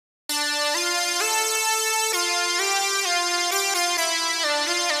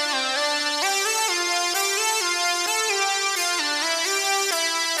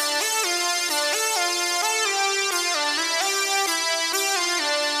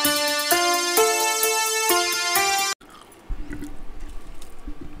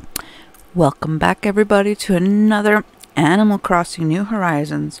Welcome back, everybody, to another Animal Crossing New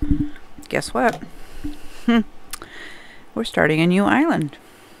Horizons. Guess what? We're starting a new island.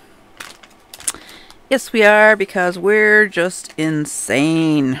 Yes, we are, because we're just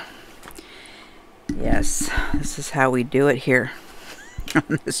insane. Yes, this is how we do it here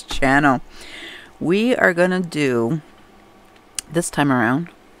on this channel. We are going to do, this time around,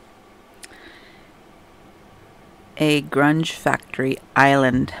 a grunge factory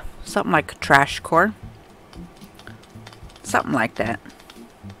island. Something like a trash core. Something like that.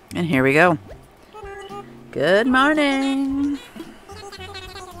 And here we go. Good morning.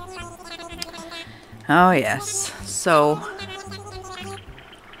 Oh yes. So,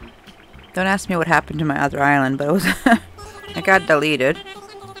 don't ask me what happened to my other island, but it was it got deleted.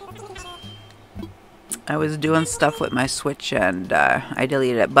 I was doing stuff with my Switch and I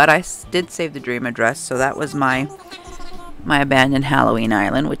deleted it, but I did save the dream address, so that was my abandoned Halloween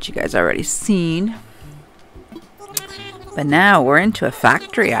island, which you guys already seen. But now we're into a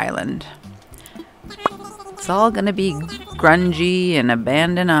factory island. It's all gonna be grungy and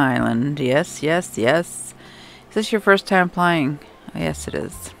abandoned island. Yes, yes, yes. Is this your first time playing? Oh, yes, it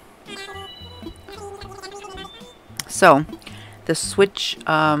is. So, the Switch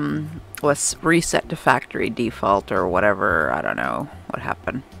was reset to factory default or whatever. I don't know what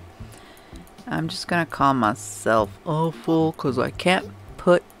happened. I'm just gonna call myself awful because I can't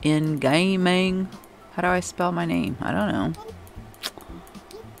put in gaming. How do I spell my name? I don't know.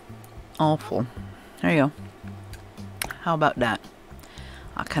 Awful. There you go. How about that?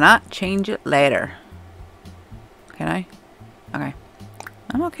 I cannot change it later. Can I? Okay.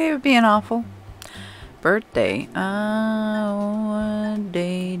 I'm okay with being awful. Birthday. What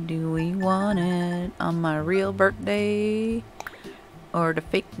day do we want it? On my real birthday or the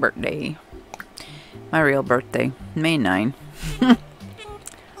fake birthday? My real birthday, May 9.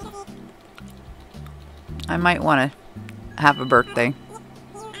 I might want to have a birthday.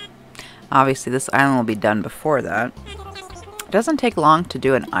 Obviously, this island will be done before that. It doesn't take long to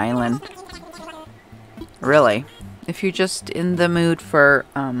do an island. Really. If you're just in the mood for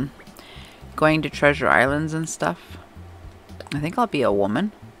going to treasure islands and stuff. I think I'll be a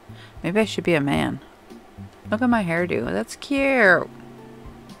woman. Maybe I should be a man. Look at my hairdo. That's cute.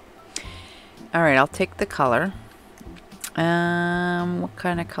 Alright, I'll take the color. What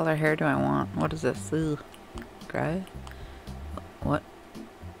kind of color hair do I want? What is this? Ugh. Gray? What?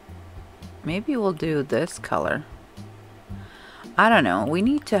 Maybe we'll do this color. I don't know. We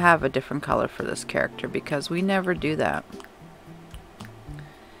need to have a different color for this character because we never do that.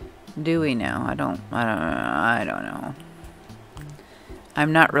 Do we now? I don't know.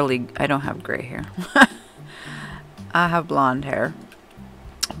 I'm not really, I don't have gray hair. I have blonde hair.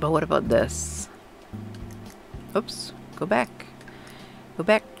 But what about this? Oops, go back. Go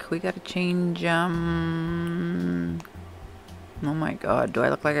back. We gotta change, oh my god, do I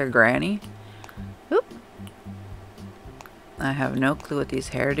look like a granny? Oop. I have no clue what these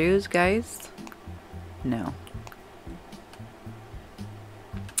hairdos, guys. No.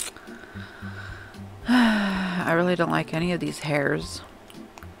 I really don't like any of these hairs.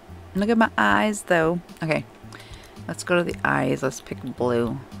 Look at my eyes, though. Okay, let's go to the eyes. Let's pick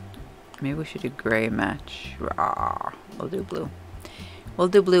blue. Maybe we should do gray match. Rawr. We'll do blue. We'll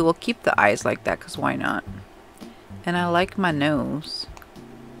do blue. We'll keep the eyes like that because why not? And I like my nose.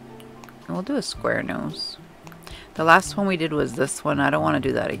 And we'll do a square nose. The last one we did was this one. I don't want to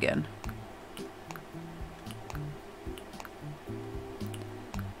do that again.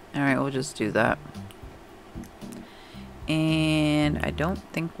 Alright, we'll just do that. And I don't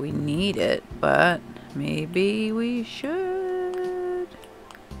think we need it, but maybe we should.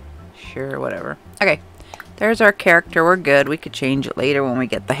 Sure, whatever. Okay, there's our character. We're good. We could change it later when we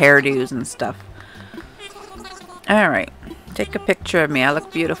get the hairdos and stuff. Alright, take a picture of me. I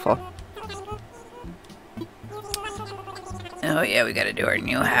look beautiful. Oh yeah, we gotta do our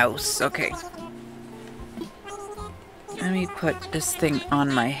new house. Okay. Let me put this thing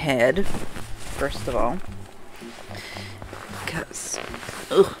on my head, first of all. Because,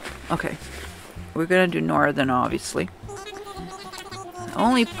 ugh, okay. We're gonna do northern, obviously. The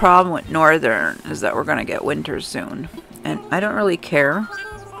only problem with northern is that we're gonna get winter soon. And I don't really care.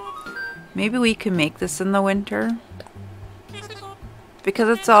 Maybe we can make this in the winter. Because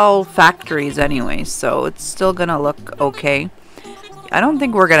it's all factories anyway, so it's still gonna look okay. I don't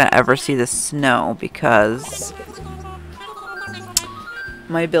think we're gonna ever see the snow because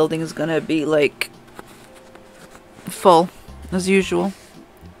my building is gonna be like full as usual.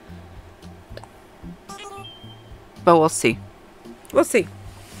 But we'll see. We'll see.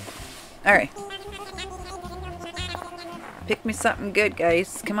 Alright. Pick me something good,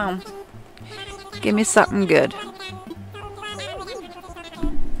 guys. Come on. Give me something good.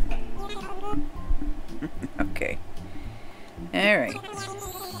 Okay. Alright.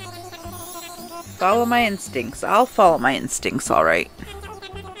 Follow my instincts. I'll follow my instincts, alright.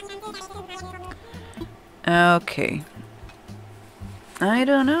 Okay. I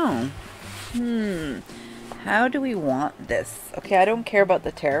don't know. How do we want this? Okay, I don't care about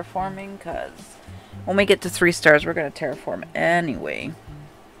the terraforming, because when we get to 3 stars, we're going to terraform anyway.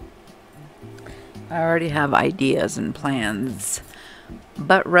 I already have ideas and plans.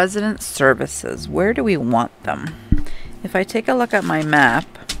 But resident services, where do we want them? If I take a look at my map,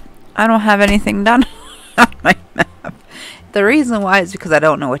 I don't have anything done on my map. The reason why is because I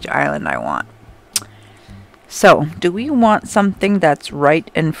don't know which island I want. So, do we want something that's right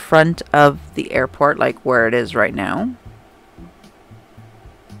in front of the airport, like where it is right now?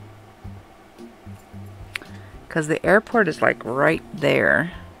 Because the airport is like right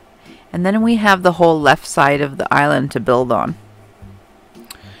there. And then we have the whole left side of the island to build on.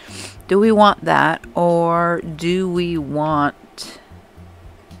 Do we want that, or do we want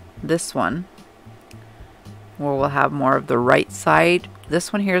this one, where we'll have more of the right side?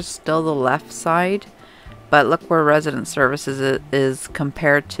 This one here is still the left side, but look where resident services is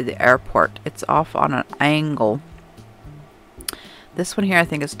compared to the airport. It's off on an angle. This one here I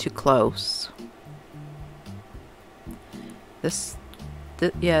think is too close. This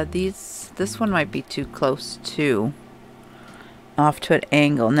one might be too close too. Off to an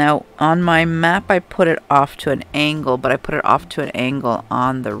angle. Now on my map I put it off to an angle, but I put it off to an angle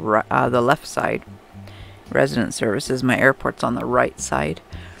on the left side. Resident services, my airport's on the right side.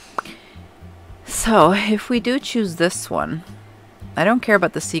 So if we do choose this one, I don't care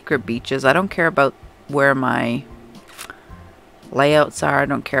about the secret beaches. I don't care about where my layouts are. I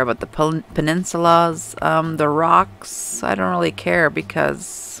don't care about the peninsulas, the rocks. I don't really care,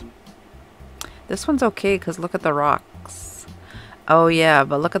 because this one's okay because look at the rocks. Oh yeah,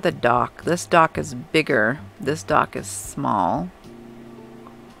 but look at the dock. This dock is bigger. This dock is small.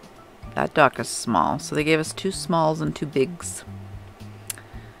 That dock is small. So they gave us 2 smalls and 2 bigs.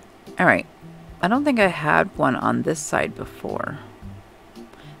 Alright. I don't think I had one on this side before.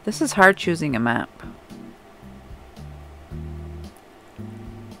 This is hard choosing a map.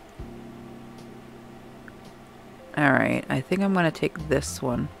 Alright, I think I'm going to take this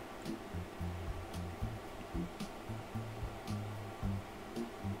one.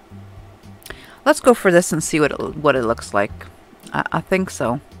 Let's go for this and see what it looks like. I think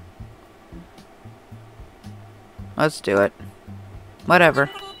so. Let's do it. Whatever.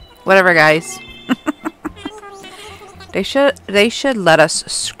 Whatever, guys. They should let us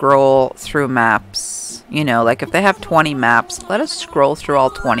scroll through maps. You know, like if they have 20 maps, let us scroll through all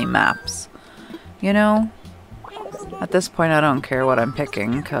 20 maps. You know? At this point, I don't care what I'm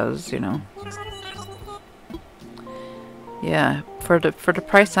picking, because, you know. Yeah, for the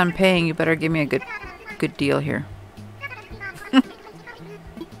price I'm paying, you better give me a good deal here.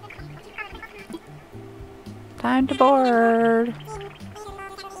 Time to board.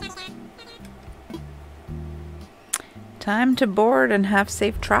 Time to board and have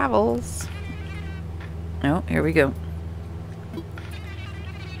safe travels. Oh, here we go.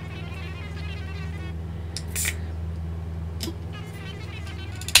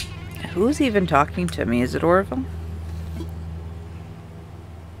 Who's even talking to me? Is it Orville?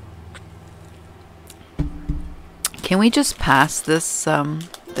 Can we just pass this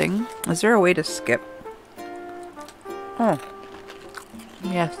thing? Is there a way to skip? Oh.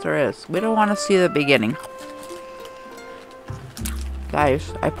 Yes, there is. We don't want to see the beginning.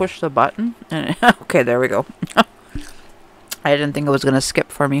 Guys, I pushed the button and okay, there we go. I didn't think it was going to skip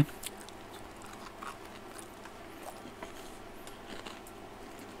for me.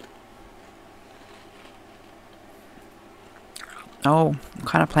 Oh, what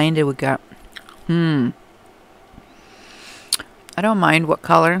kind of plane did we get? I don't mind what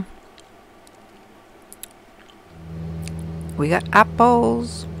color. We got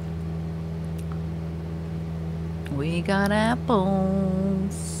apples. We got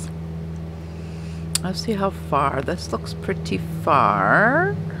apples. Let's see how far. This looks pretty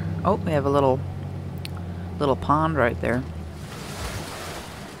far. Oh, we have a little pond right there.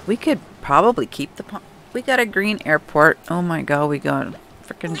 We could probably keep the pond. We got a green airport. Oh my god, we got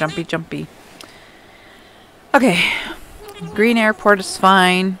freaking jumpy. Okay. Green airport is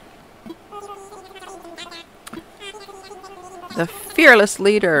fine. The fearless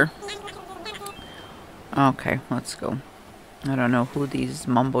leader. Okay, let's go. I don't know who these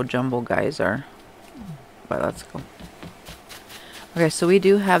mumbo jumbo guys are, but let's go. Okay, so we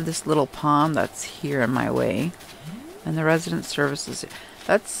do have this little pond that's here in my way, and the resident services.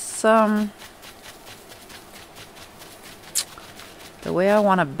 That's the way I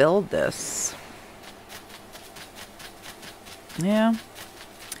want to build this. Yeah.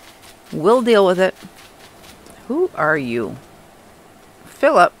 We'll deal with it. Who are you?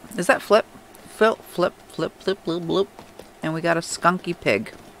 Philip. Is that Flip? Flip, bloop, bloop. And we got a skunky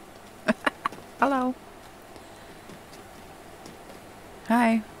pig. Hello.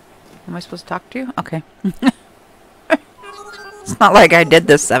 Hi. Am I supposed to talk to you? Okay. It's not like I did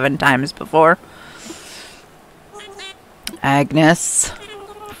this 7 times before. Agnes.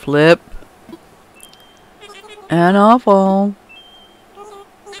 Flip. And awful.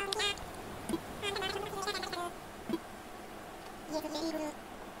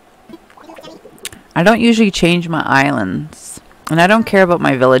 I don't usually change my islands. And I don't care about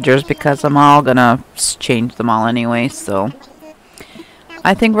my villagers because I'm all gonna change them all anyway, so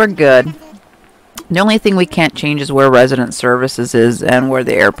I think we're good. The only thing we can't change is where resident services is and where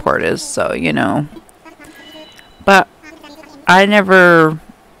the airport is, so you know. But I never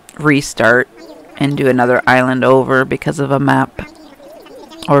restart and do another island over because of a map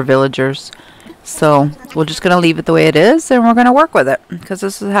or villagers. So we're just gonna leave it the way it is and we're gonna work with it because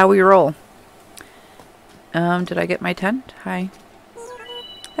this is how we roll. Did I get my tent? Hi.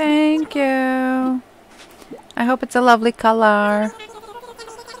 Thank you. I hope it's a lovely color.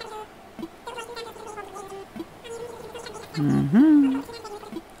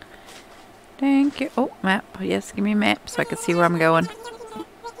 Thank you. Oh, map. Yes, give me a map so I can see where I'm going.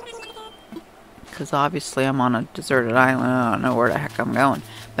 Because obviously I'm on a deserted island. I don't know where the heck I'm going.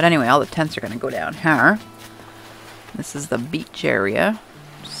 But anyway, all the tents are going to go down here. This is the beach area.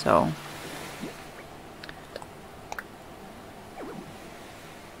 So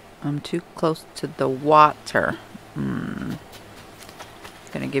I'm too close to the water. Gonna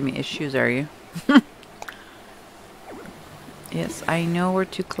give me issues, are you? Yes, I know we're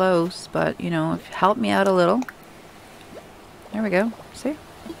too close, but you know, if you help me out a little. There we go. See?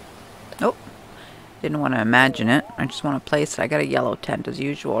 Oh, didn't want to imagine it. I just want to place it. I got a yellow tent as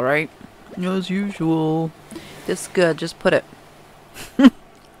usual, right? As usual. This is good. Just put it.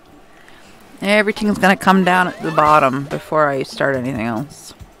 Everything's gonna come down at the bottom before I start anything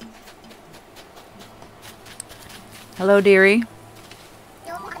else. Hello, dearie.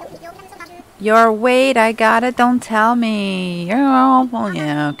 Your weight, I got it. Don't tell me. You're awful.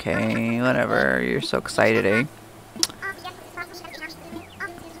 Yeah, okay. Whatever. You're so excited, eh?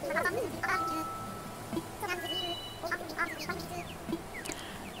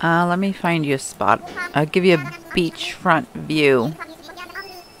 Let me find you a spot. I'll give you a beachfront view.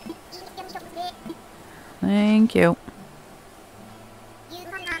 Thank you.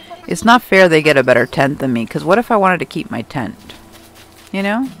 It's not fair they get a better tent than me, because what if I wanted to keep my tent? You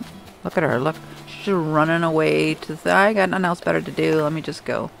know? Look at her, look. She's running away to the... I got nothing else better to do. Let me just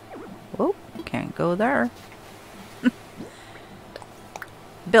go. Whoa, can't go there.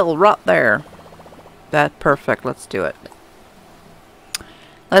 Bill, right there. That's perfect. Let's do it.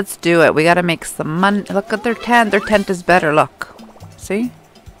 Let's do it. We gotta make some money. Look at their tent. Their tent is better. Look. See?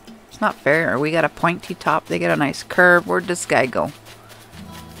 It's not fair. We got a pointy top. They get a nice curve. Where'd this guy go?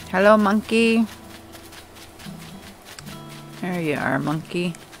 Hello, monkey. There you are,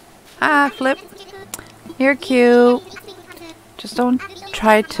 monkey. Ah, Flip. You're cute. Just don't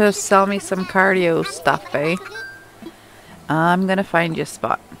try to sell me some cardio stuff, eh? I'm gonna find you a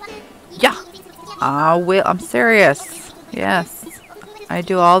spot. Yeah. I will. I'm serious. Yes. I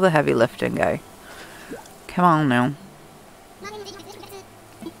do all the heavy lifting, guy. Come on now.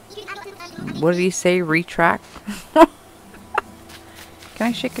 What did he say? Retract? Can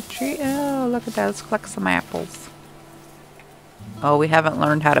I shake a tree? Oh, look at that. Let's collect some apples. Oh, we haven't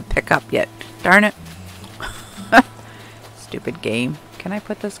learned how to pick up yet. Darn it. Stupid game. Can I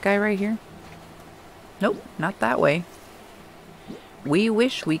put this guy right here? Nope, not that way. We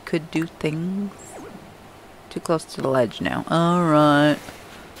wish we could do things. Too close to the ledge now. Alright.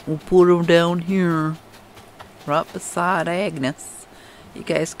 We'll put him down here. Right beside Agnes. You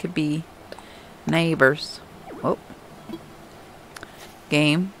guys could be neighbors. Oh.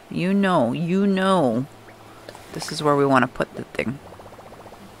 Game. You know. This is where we want to put the thing.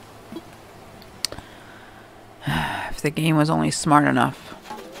 If the game was only smart enough.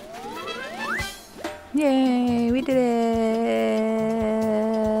 Yay, we did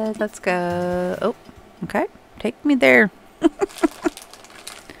it. Let's go. Oh, okay. Take me there.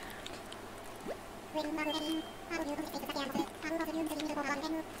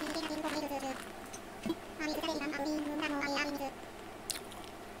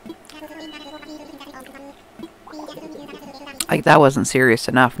 Like, that wasn't serious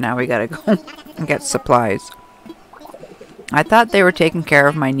enough. Now we gotta go and get supplies. I thought they were taking care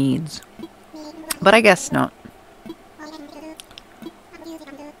of my needs. But I guess not.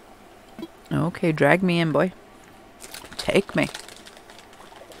 Okay, drag me in, boy. Take me.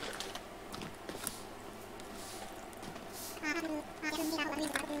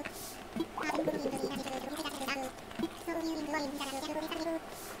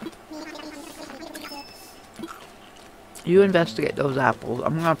 You investigate those apples.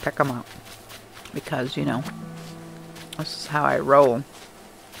 I'm gonna pick them up. Because, you know, this is how I roll.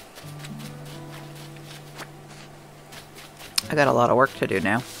 I got a lot of work to do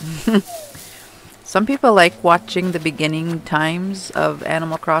now. Some people like watching the beginning times of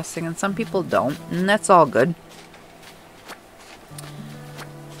Animal Crossing and some people don't. And that's all good.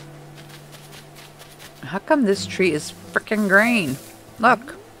 How come this tree is freaking green?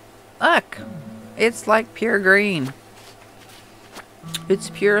 Look. Look. It's like pure green. It's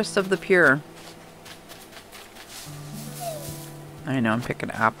purest of the pure. I know, I'm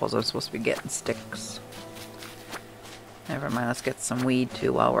picking apples. I'm supposed to be getting sticks. Never mind, let's get some weed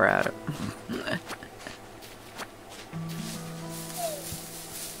too while we're at it.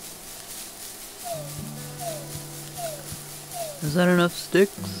 Is that enough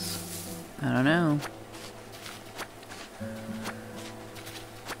sticks? I don't know.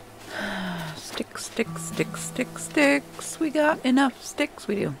 Sticks, sticks, sticks, sticks, sticks. We got enough sticks,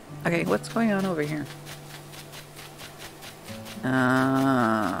 we do. Okay, what's going on over here? Oh,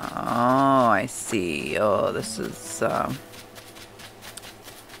 I see. Oh, this is not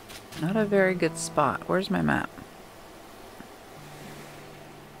a very good spot. Where's my map?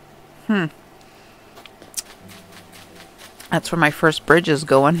 That's where my first bridge is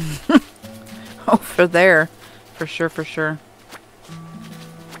going. Over there. For sure, for sure.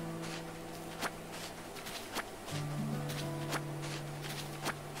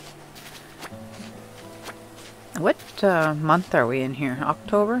 What month are we in here?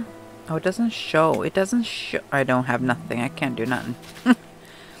 October? Oh, it doesn't show. It doesn't show. I don't have nothing. I can't do nothing.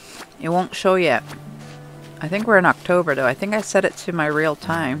 It won't show yet. I think we're in October, though. I think I set it to my real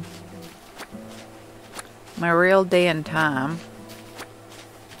time. My real day and time.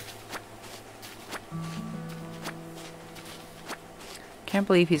 Can't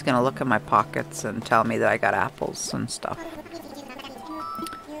believe he's gonna look in my pockets and tell me that I got apples and stuff.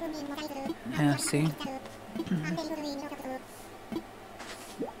 Yeah, see?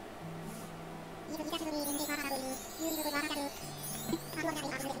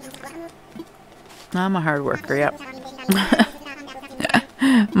 I'm a hard worker, yep.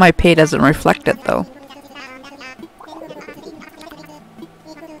 My pay doesn't reflect it, though.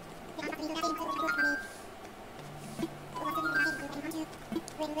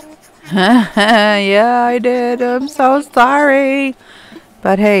 Yeah, I did. I'm so sorry.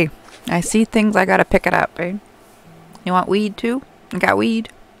 But hey, I see things, I gotta pick it up, eh? You want weed too? I got weed.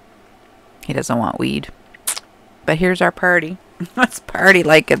 He doesn't want weed. But here's our party. Let's party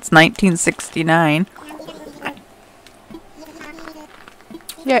like it's 1969.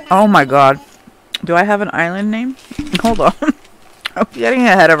 Yeah. Oh my god. Do I have an island name? Hold on. I'm getting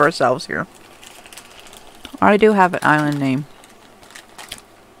ahead of ourselves here. I do have an island name.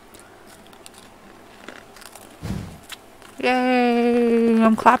 Yay!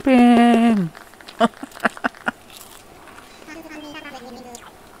 I'm clapping!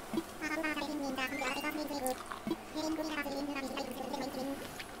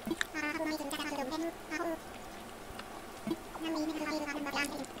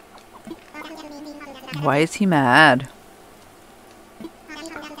 Why is he mad?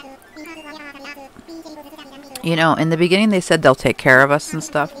 You know, in the beginning they said they'll take care of us and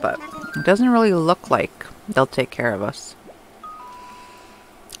stuff, but it doesn't really look like they'll take care of us.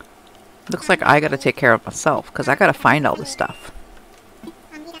 Looks like I gotta take care of myself, because I gotta find all this stuff.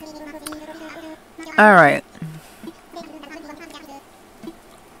 Alright.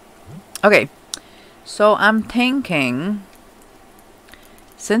 Okay. So I'm thinking,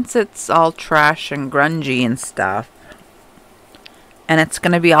 since it's all trash and grungy and stuff, and it's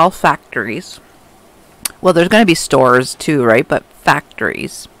gonna be all factories. Well, there's gonna be stores too, right? But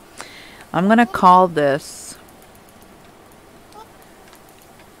factories. I'm gonna call this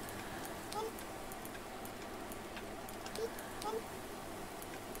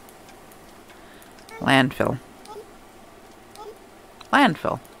landfill.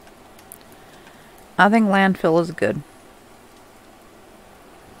 Landfill. I think landfill is good.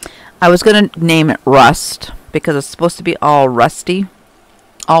 I was gonna name it Rust because it's supposed to be all rusty.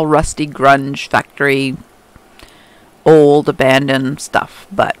 All rusty grunge factory, old abandoned stuff,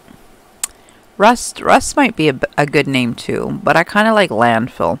 but Rust might be a good name too, but I kind of like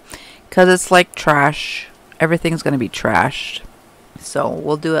landfill because it's like trash. Everything's going to be trashed, so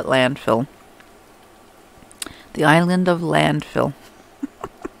we'll do it landfill. The island of landfill.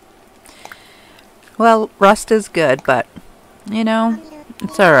 Well, rust is good, but, you know,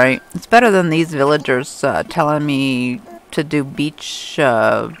 it's alright. It's better than these villagers telling me to do beach,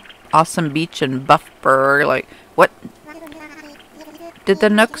 awesome beach and Buffburg. Like, what? Did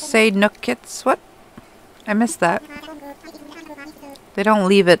the Nook say Nook Kits? What? I missed that. They don't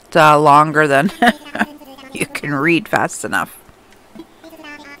leave it longer than you can read fast enough.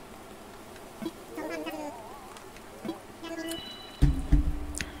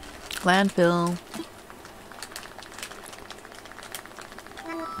 Landfill.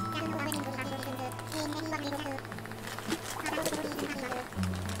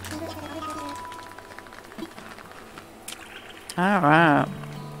 Alright.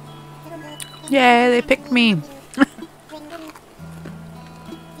 Yay, they picked me.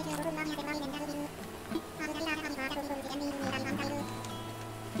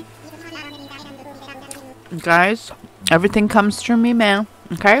 Guys, everything comes through me, man.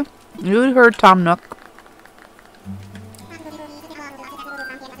 Okay? You heard Tom Nook.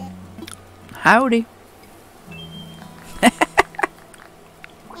 Howdy.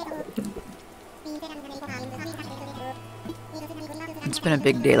 It's been a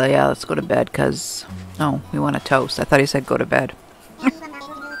big day. Yeah, let's go to bed because... Oh, we want a toast. I thought he said go to bed.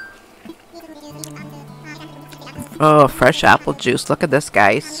 Oh, fresh apple juice. Look at this,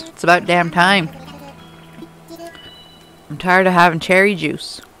 guys. It's about damn time. I'm tired of having cherry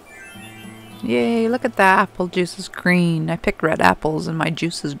juice. Yay, look at that. Apple juice is green. I picked red apples and my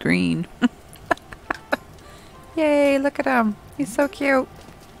juice is green. Yay, look at him. He's so cute.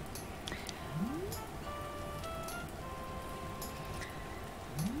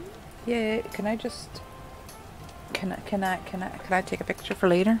 Yay, can I just... Can I take a picture for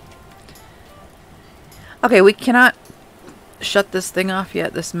later? Okay, we cannot shut this thing off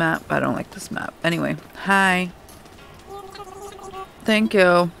yet, this map. I don't like this map. Anyway, hi. Thank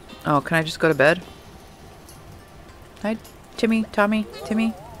you. Oh, can I just go to bed? Hi, Timmy, Tommy,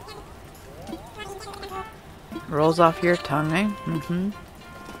 Timmy. Rolls off your tongue, eh? Mm-hmm.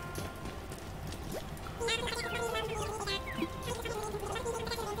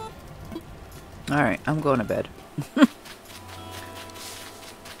 Alright, I'm going to bed.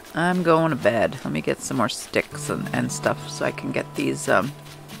 I'm going to bed. Let me get some more sticks and stuff so I can get these, I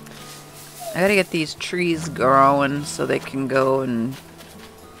gotta get these trees growing so they can go and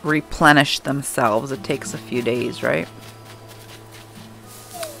replenish themselves. It takes a few days, right?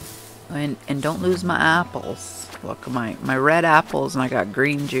 And don't lose my apples. Look, my red apples, and I got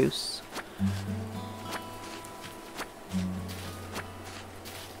green juice.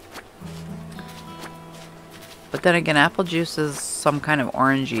 But then again, apple juice is some kind of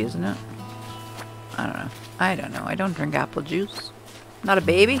orangey, isn't it? I don't know. I don't know. I don't drink apple juice. Not a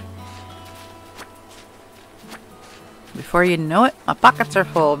baby. Before you know it, my pockets are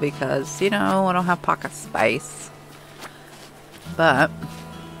full because, you know, I don't have pocket space. But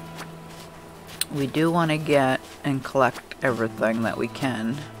we do want to get and collect everything that we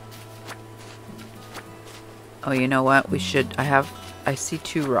can. Oh, you know what? We should... I see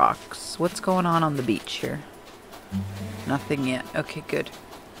 2 rocks. What's going on the beach here? Nothing yet. Okay, good.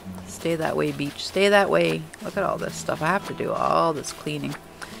 Stay that way, beach. Stay that way. Look at all this stuff. I have to do all this cleaning.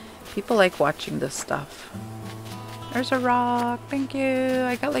 People like watching this stuff. There's a rock. Thank you.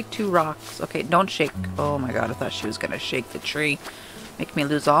 I got like 2 rocks. Okay, don't shake. Oh my god, I thought she was going to shake the tree. Make me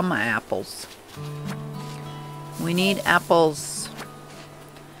lose all my apples. We need apples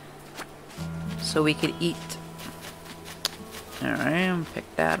so we could eat. Alright,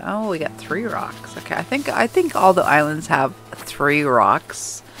 pick that. Oh, we got 3 rocks. Okay, I think all the islands have 3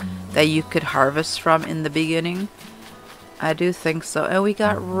 rocks that you could harvest from in the beginning. I do think so. And we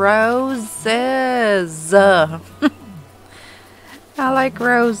got roses. I like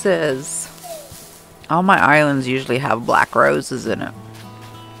roses. All my islands usually have black roses in it.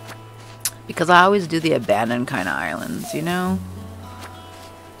 Because I always do the abandoned kind of islands, you know?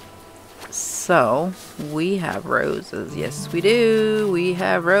 So, we have roses. Yes, we do. We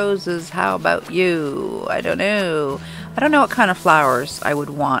have roses. How about you? I don't know. I don't know what kind of flowers I would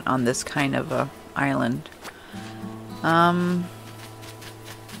want on this kind of a island.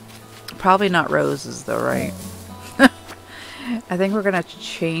 Probably not roses though, right? I think we're gonna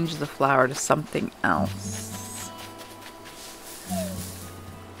change the flower to something else.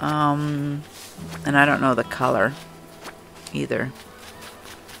 And I don't know the color either.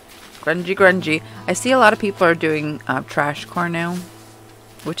 Grungy, grungy. I see a lot of people are doing trash corn now,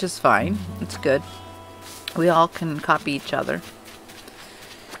 which is fine. It's good. We all can copy each other.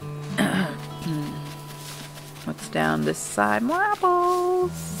 What's down this side? More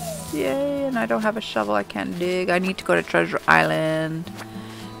apples! Yay! And I don't have a shovel. I can't dig. I need to go to Treasure Island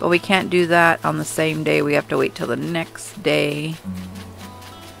But we can't do that on the same day. We have to wait till the next day.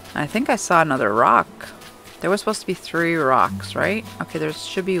 I think I saw another rock. There was supposed to be 3 rocks, right? Okay, there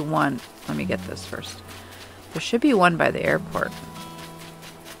should be one. Let me get this first. There should be one by the airport.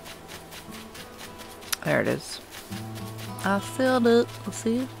 There it is. I filled it. Let's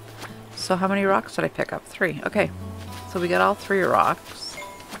see. So how many rocks did I pick up? 3. Okay. So we got all 3 rocks.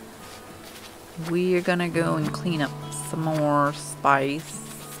 We are gonna go and clean up some more spice.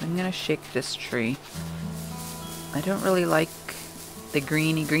 I'm gonna shake this tree. I don't really like the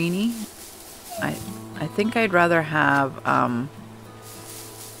greeny. I think I'd rather have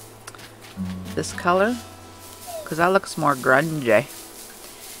this color, because that looks more grungy.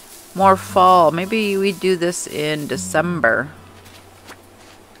 More fall. Maybe we do this in December.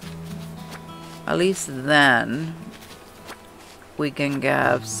 At least then we can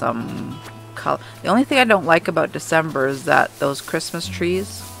have some color. The only thing I don't like about December is that those Christmas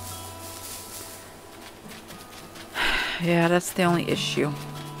trees. Yeah, that's the only issue.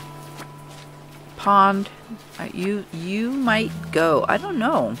 Pond. You might go. I don't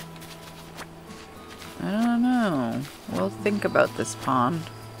know. We'll think about this pond.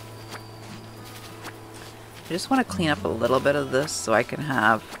 I just want to clean up a little bit of this so I can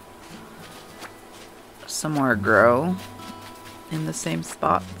have some more grow in the same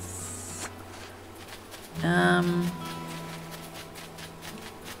spots.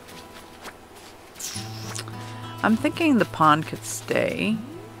 I'm thinking the pond could stay.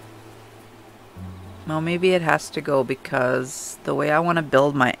 Well, maybe it has to go because the way I want to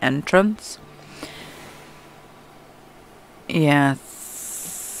build my entrance. Yeah,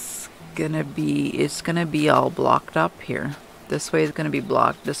 it's gonna be all blocked up here. This way is gonna be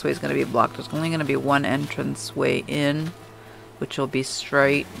blocked. This way is gonna be blocked. There's only gonna be one entrance way in, which will be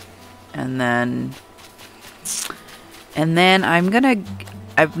straight, and then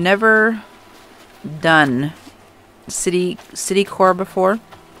I've never done city core before,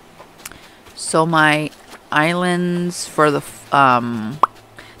 so my islands for the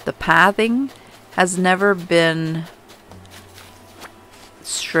pathing has never been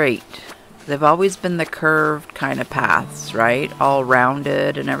straight. They've always been the curved kind of paths, right? All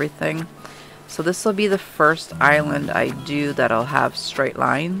rounded and everything. So this will be the first island I do that'll have straight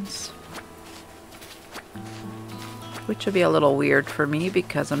lines, which will be a little weird for me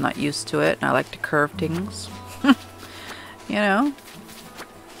because I'm not used to it and I like to curve things. You know?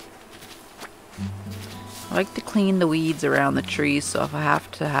 I like to clean the weeds around the trees, so if I have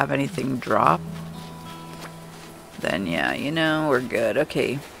to have anything drop, then yeah, you know, we're good.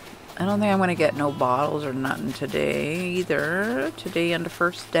 Okay. I don't think I'm going to get no bottles or nothing today either. Today on the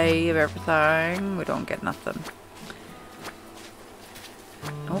first day of everything, we don't get nothing.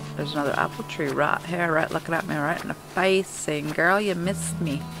 Oh, there's another apple tree right here, right looking at me right in the face, saying, girl, you missed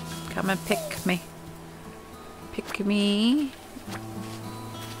me. Come and pick me. Pick me.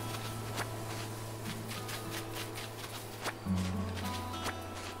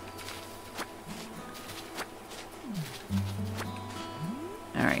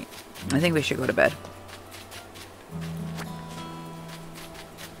 Alright, I think we should go to bed.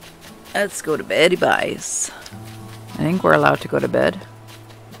 Let's go to bed, guys. I think we're allowed to go to bed.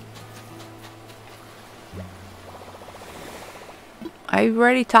 I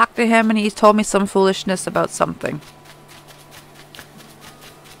already talked to him and he's told me some foolishness about something.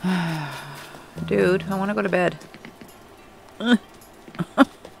 Dude, I want to go to bed. I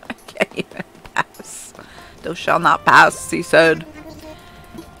can't even pass. Thou shalt not pass, he said.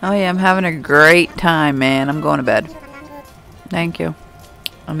 Oh yeah, I'm having a great time, man. I'm going to bed. Thank you.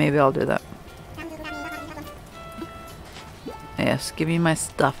 Or maybe I'll do that. Yes, give me my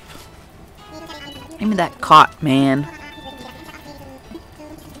stuff. Give me that cot, man.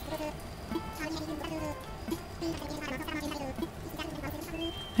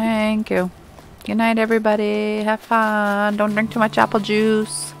 Thank you. Good night, everybody. Have fun. Don't drink too much apple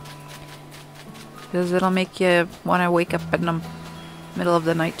juice, because it'll make you want to wake up in the middle of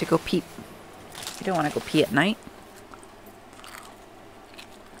the night to go pee. You don't want to go pee at night.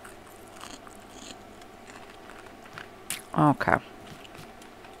 Okay.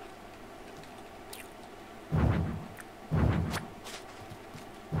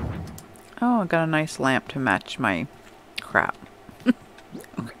 Oh, I got a nice lamp to match my crap.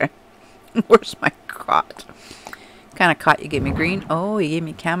 Okay. Where's my cot? What kind of cot you gave me? Green? Oh, you gave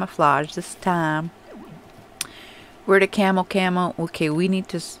me camouflage this time. Where the camo? Okay, we need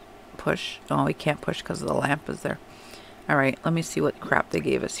to push. Oh, we can't push because the lamp is there. Alright, let me see what crap they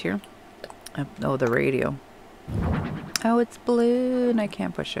gave us here. Oh, the radio. Oh, it's blue and I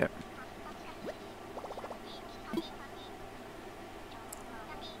can't push it.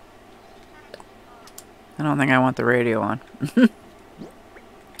 I don't think I want the radio on.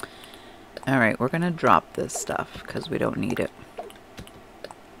 Alright, we're going to drop this stuff because we don't need it.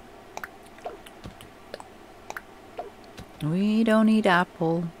 We don't need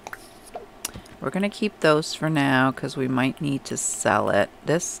apple. We're going to keep those for now because we might need to sell it.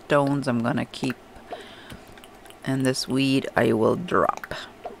 This stones I'm going to keep. And this weed I will drop.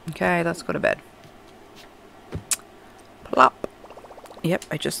 Okay, let's go to bed. Plop. Yep,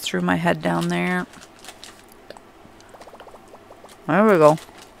 I just threw my head down there. There we go.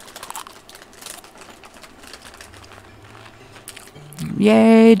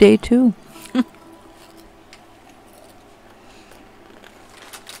 Yay, day 2.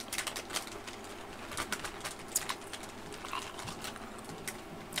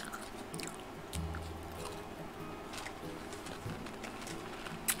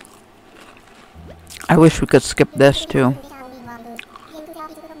 I wish we could skip this too.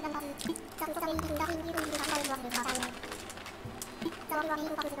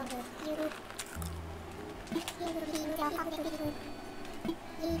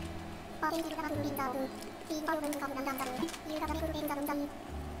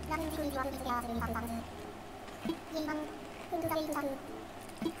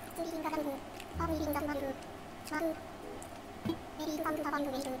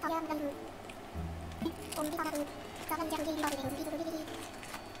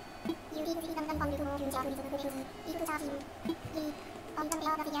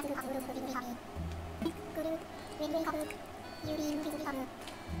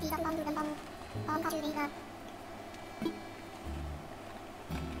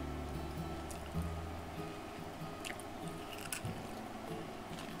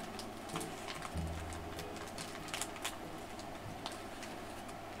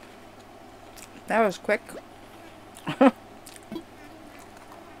 That was quick.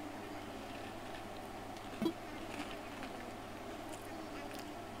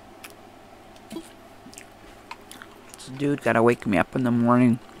 This dude gotta wake me up in the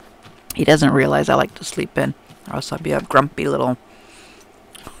morning. He doesn't realize I like to sleep in, or else I'll be a grumpy little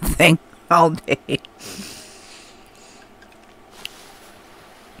thing all day.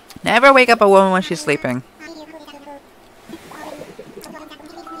 Never wake up a woman when she's sleeping.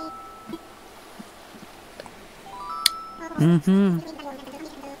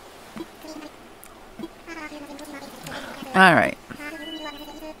 Alright.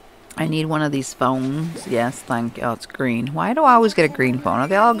 I need one of these phones. Yes, thank you. Oh, it's green. Why do I always get a green phone? Are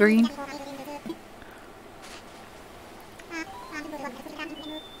they all green?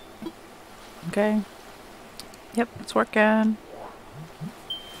 Okay. Yep, it's working.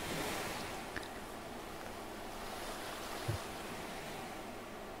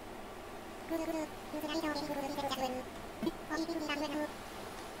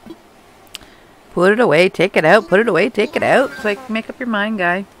 Put it away, take it out, put it away, take it out. It's like, make up your mind,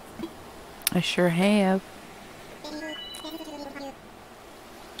 guy. I sure have.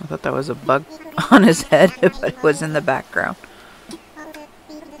 I thought that was a bug on his head, but it was in the background.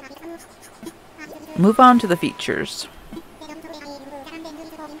 Move on to the features.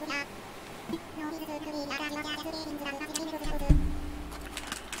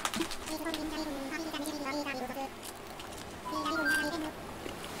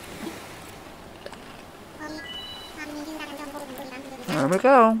 There we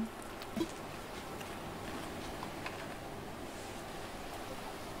go.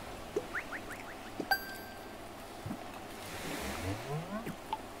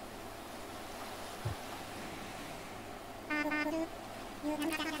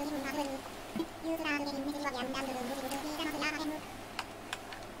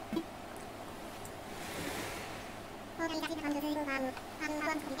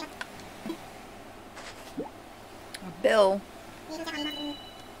 Bill.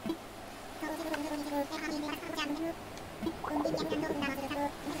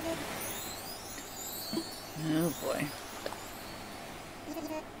 Oh boy.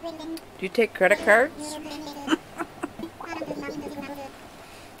 Do you take credit cards?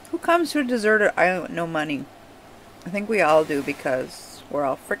 Who comes to a deserted island with no money? I think we all do because we're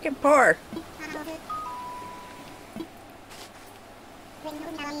all freaking poor.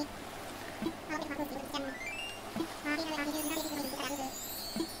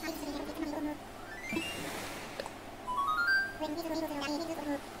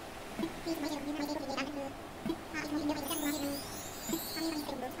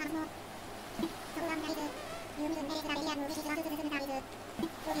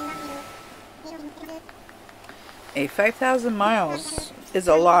 A 5,000 miles is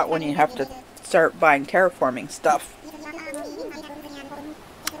a lot when you have to start buying terraforming stuff.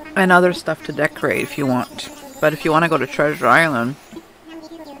 And other stuff to decorate if you want. But if you want to go to Treasure Island,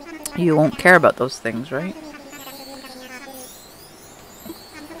 you won't care about those things, right?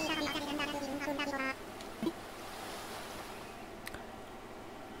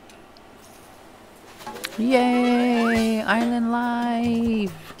 Yay! Island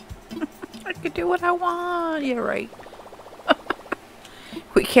life! I can do what I want! Yeah, right.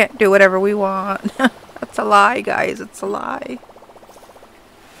 We can't do whatever we want. That's a lie, guys. It's a lie.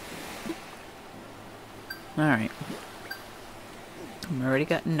 Alright. I've already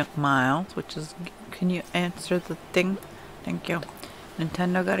got Nook Miles, which is... Can you answer the thing? Thank you.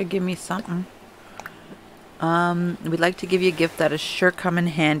 Nintendo gotta give me something. We'd like to give you a gift that is sure come in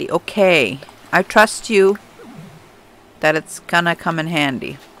handy. Okay. I trust you that it's gonna come in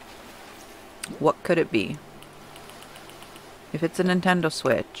handy. What could it be? If it's a Nintendo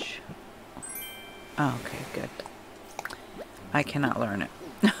Switch. Oh, okay, good. I cannot learn it.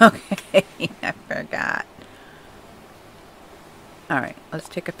 Okay, I forgot. Alright, let's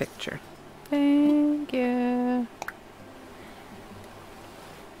take a picture. Thank you.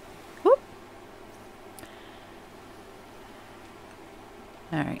 Whoop.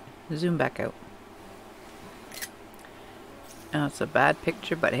 Alright, zoom back out. Oh, it's a bad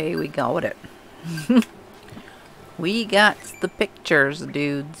picture, but hey, we got it. We got the pictures,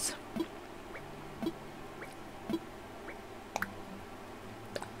 dudes.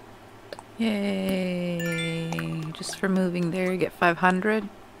 Yay! Just for moving there, you get 500.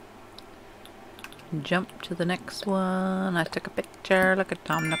 Jump to the next one. I took a picture. Look at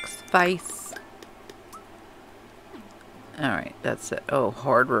Tom Nook's face. Alright, that's it. Oh,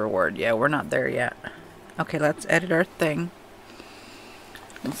 hard reward. Yeah, we're not there yet. Okay, let's edit our thing.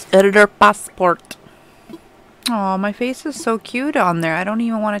 Let's edit our passport. Oh, my face is so cute on there. I don't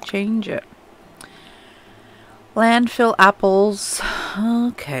even want to change it. Landfill apples.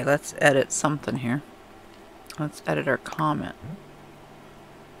 Okay, let's edit something here. Let's edit our comment.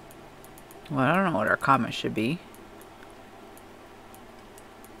 Well, I don't know what our comment should be.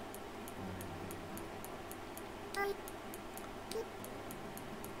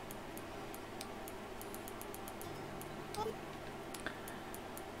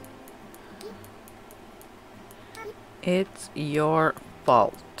 It's your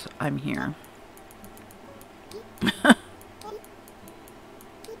fault I'm here.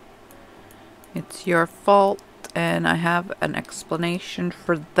 It's your fault, and I have an explanation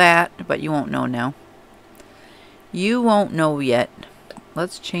for that, but you won't know now. You won't know yet.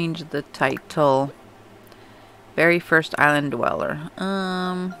 Let's change the title. Very first island dweller.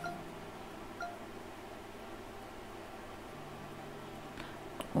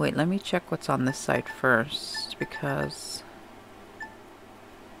 Wait, let me check what's on this side first, because...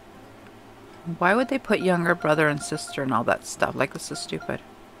 Why would they put younger brother and sister and all that stuff? Like, this is stupid.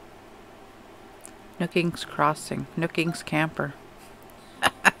 Nooking's Crossing. Nooking's Camper.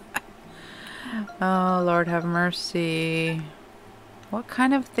 Oh, Lord have mercy. What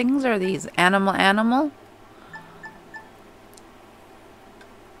kind of things are these? Animal?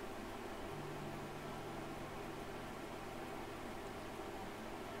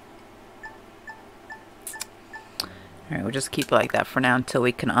 Alright, we'll just keep it like that for now until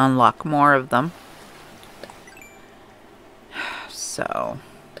we can unlock more of them. So...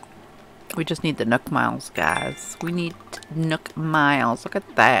 we just need the Nook Miles, guys. We need Nook Miles. Look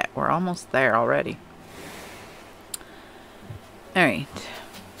at that. We're almost there already. Alright.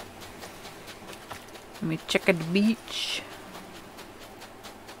 Let me check at the beach.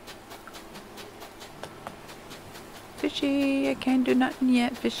 Fishy. I can't do nothing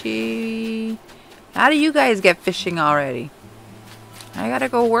yet, fishy. How do you guys get fishing already? I gotta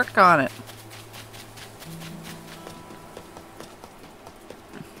go work on it.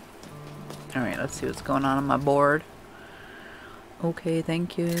 Alright, let's see what's going on my board. Okay,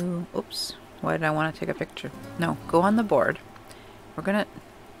 thank you. Oops. Why did I want to take a picture? No, go on the board. We're gonna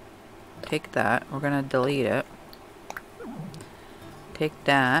take that. We're gonna delete it. Take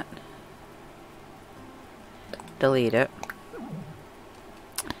that. Delete it.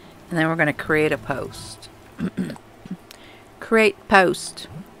 And then we're gonna create a post. Create post.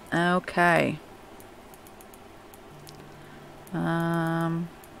 Okay. I'm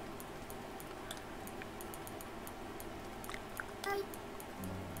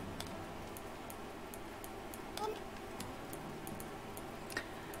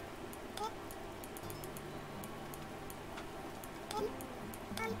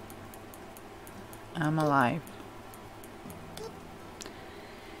alive.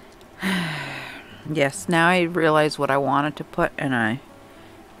 Yes, now I realize what I wanted to put, and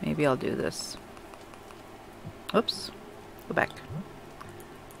maybe I'll do this. Oops. Go back.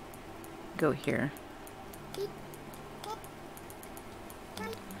 go here.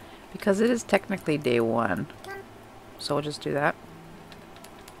 Because it is technically day 1. So we'll just do that.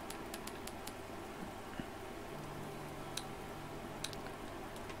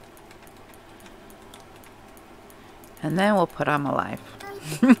 And then we'll put I'm alive.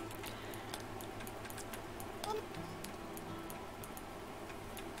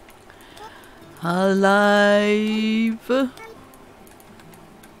 Alive.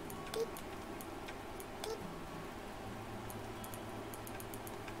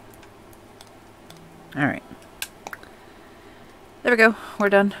 Alright. There we go. We're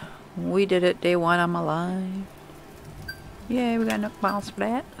done. We did it. Day 1, I'm alive. Yay, we got enough miles for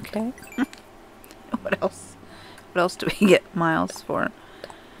that. Okay. What else? What else do we get miles for?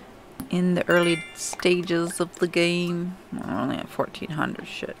 In the early stages of the game. We're only at 1400.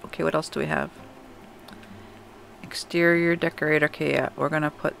 Shit. Okay, what else do we have? Exterior decorator. Okay, yeah. We're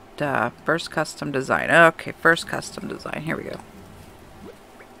gonna put first custom design. Okay, first custom design. Here we go.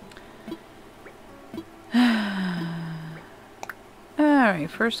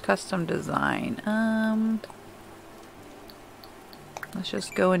 Alright, first custom design. Let's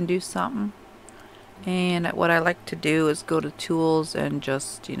just go and do something. And what I like to do is go to tools and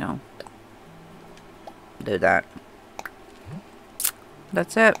just, you know, do that.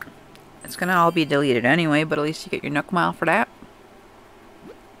 That's it. It's gonna all be deleted anyway, but at least you get your Nook Mile for that.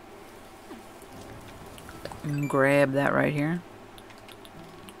 And grab that right here.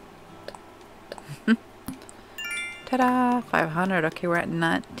 Ta-da! 500. Okay, we're at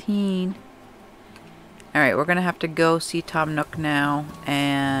 19. Alright, we're gonna have to go see Tom Nook now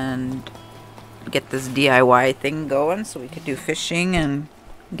and get this DIY thing going so we could do fishing and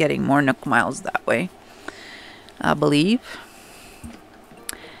getting more Nook Miles that way. I believe.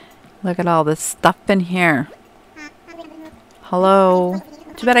 Look at all this stuff in here. Hello.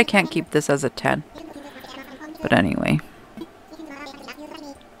 Too bad I can't keep this as a 10. But anyway.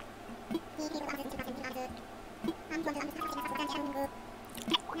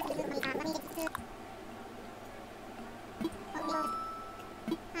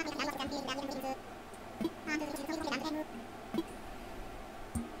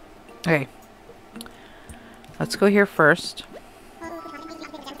 Okay. Let's go here first.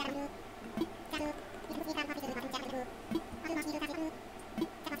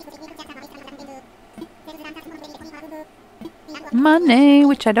 Money,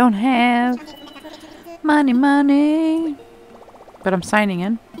 which I don't have. Money, money. But I'm signing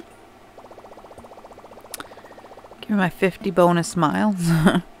in. Give me my 50 bonus miles.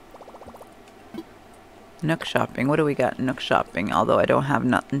 Nook shopping. What do we got in Nook shopping? Although I don't have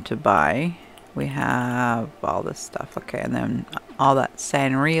nothing to buy. We have all this stuff. Okay, and then all that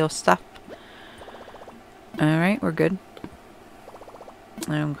Sanrio stuff. Alright, we're good.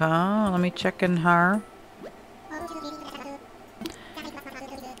 Okay, let me check in her.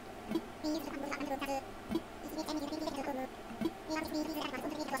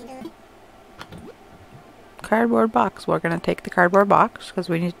 Cardboard box. We're going to take the cardboard box because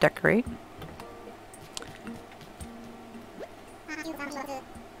we need to decorate.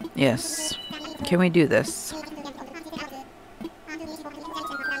 Yes. Can we do this?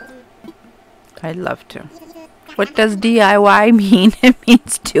 I'd love to. What does DIY mean? It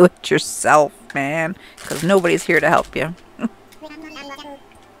means do it yourself, man. Because nobody's here to help you.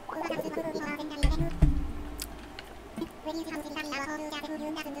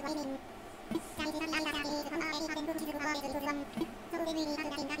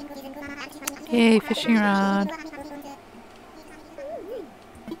 Yay, fishing rod.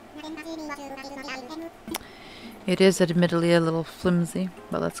 It is admittedly a little flimsy,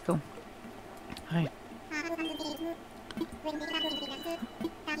 but let's go. Hi.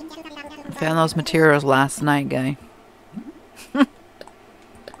 Found those materials last night, guy. Look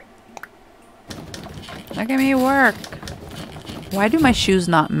at me work. Why do my shoes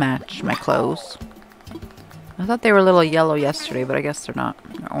not match my clothes? I thought they were a little yellow yesterday, but I guess they're not.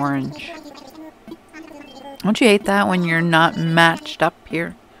 They're orange. Don't you hate that when you're not matched up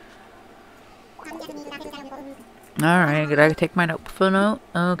here? Alright, did I take my Nook phone out?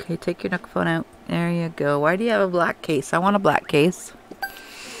 Okay, take your Nook phone out. There you go. Why do you have a black case? I want a black case.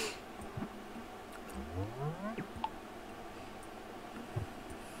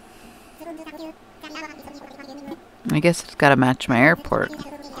 I guess it's gotta match my airport.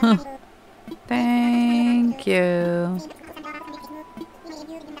 Huh. Thank you.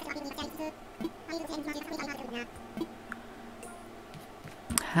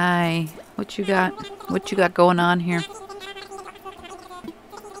 Hi. What you got? What you got going on here?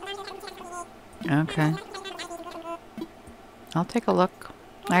 Okay. I'll take a look.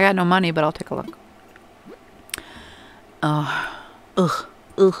 I got no money, but I'll take a look. Oh, ugh,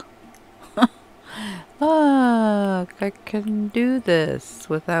 ugh. Look, I can do this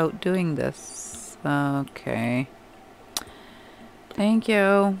without doing this. Okay. Thank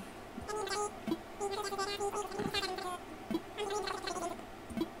you.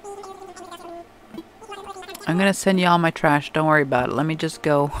 I'm gonna send you all my trash. Don't worry about it. Let me just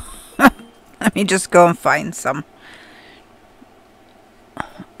go. Let me just go and find some.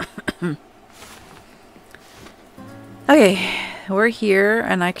 Okay, we're here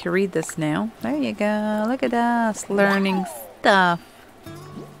and I can read this now. There you go. Look at us learning stuff.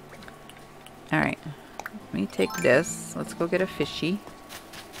 Alright, let me take this. Let's go get a fishy.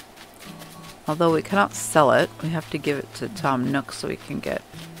 Although we cannot sell it, we have to give it to Tom Nook so we can get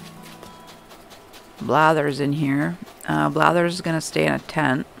Blathers in here. Blathers is going to stay in a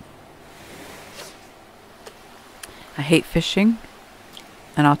tent. I hate fishing,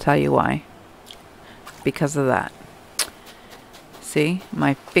 and I'll tell you why. Because of that. See,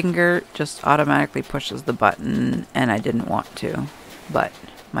 my finger just automatically pushes the button, and I didn't want to. But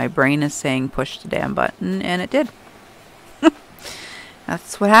my brain is saying push the damn button, and it did.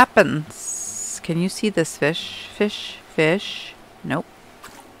 That's what happens. Can you see this fish? Fish, fish. Nope.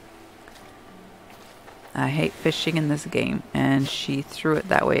 I hate fishing in this game. And she threw it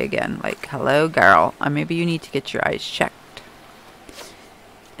that way again. Like, hello, girl. Maybe you need to get your eyes checked.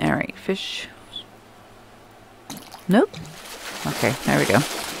 Alright, fish. Nope. Okay, there we go.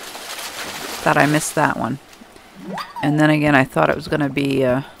 Thought I missed that one. And then again, I thought it was going to be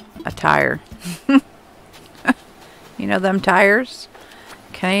a tire. You know them tires?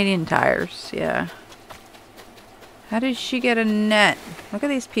 Canadian tires, yeah. How did she get a net? Look at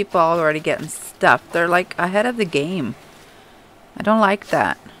these people already getting stuff. They're like ahead of the game. I don't like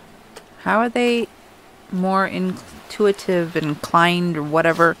that. How are they more intuitive, inclined, or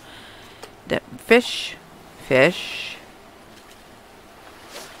whatever? Fish. Fish.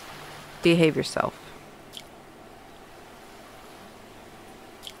 Behave yourself.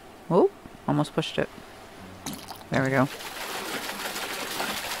 Oh, almost pushed it. There we go.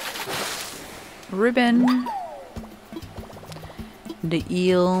 Ribbon. The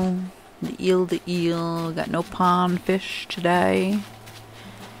eel. The eel, the eel. Got no pond fish today.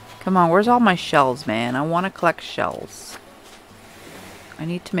 Come on, where's all my shells, man? I want to collect shells. I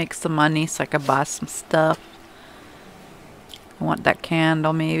need to make some money so I can buy some stuff. I want that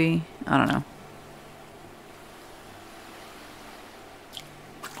candle, maybe. I don't know.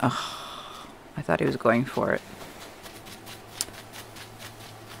 Ugh. I thought he was going for it.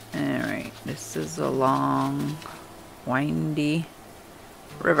 Alright, this is a long, windy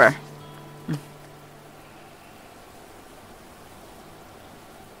river.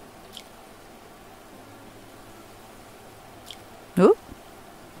 Oop.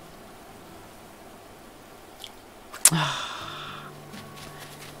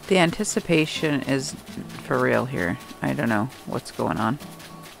 The anticipation is for real here. I don't know what's going on.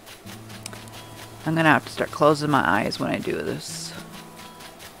 I'm gonna have to start closing my eyes when I do this.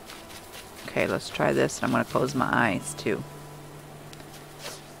 Okay, let's try this. I'm gonna close my eyes too.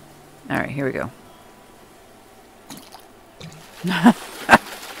 Alright, here we go.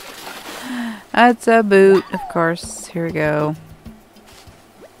 That's a boot, of course. Here we go.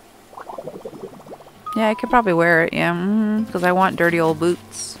 Yeah, I could probably wear it, yeah, because I want dirty old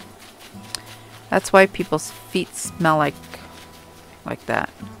boots. That's why people's feet smell like that.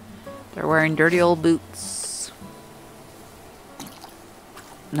 They're wearing dirty old boots.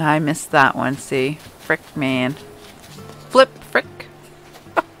 I missed that one, see? Frick, man. Flip, frick.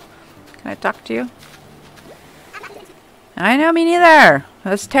 Can I talk to you? I know, me neither.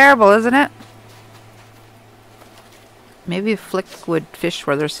 That's terrible, isn't it? Maybe a flick would fish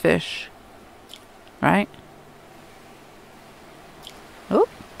where there's fish. Right? Oh.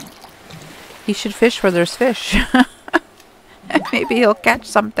 He should fish where there's fish. Maybe he'll catch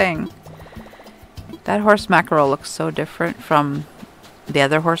something. That horse mackerel looks so different from the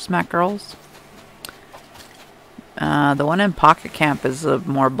other horse mackerels. The one in Pocket Camp is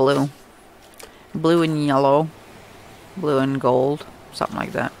more blue. Blue and yellow. Blue and gold. Something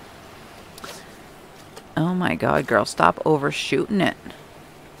like that. Oh my god, girl. Stop overshooting it.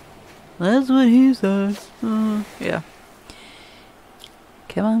 That's what he said. Yeah.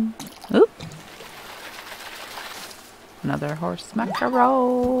 Come on. Oop. Another horse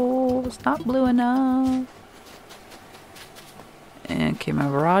mackerel. It's not blue enough. And okay, my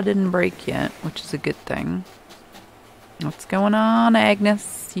rod didn't break yet, which is a good thing. What's going on,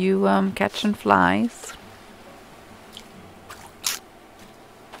 Agnes? You catching flies?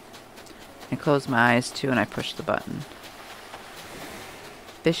 I close my eyes too and I push the button.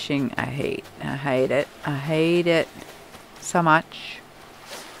 Fishing, I hate. I hate it. I hate it so much.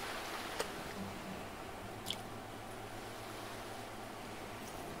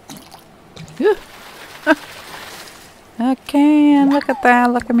 Whew. Okay, and look at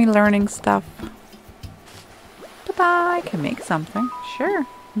that. Look at me learning stuff. Ta-da! I can make something. Sure.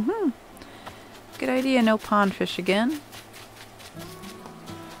 Good idea. No pond fish again.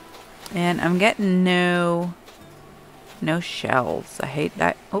 And I'm getting no shells. I hate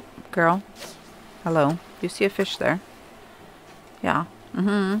that. Oh, girl. Hello. You see a fish there? Yeah.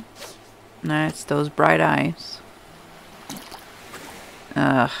 Nice. Those bright eyes.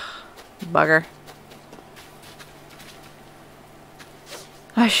 Ugh. Bugger.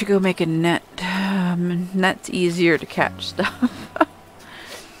 I should go make a net. Net's easier to catch stuff.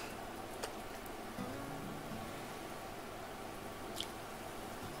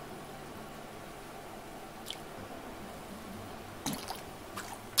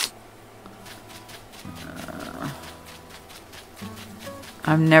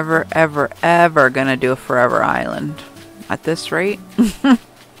 I'm never, ever, ever gonna do a forever island. At this rate.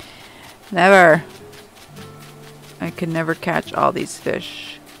 Never. I can never catch all these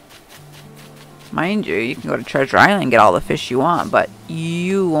fish. Mind you, you can go to Treasure Island and get all the fish you want, but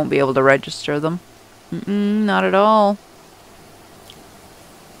you won't be able to register them. Not at all.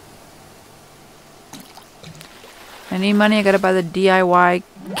 I need money, I gotta buy the DIY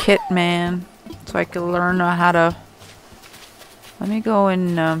kit, man. So I can learn how to... Let me go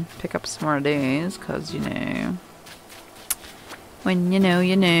and pick up some more of these, because, you know... When you know,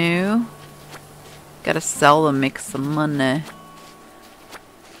 you know. Gotta sell them, make some money.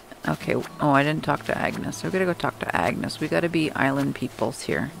 Okay, oh, I didn't talk to Agnes. So we gotta go talk to Agnes. We gotta be island peoples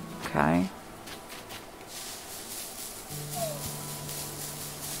here. Okay.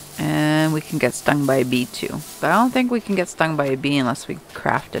 And we can get stung by a bee too. But I don't think we can get stung by a bee unless we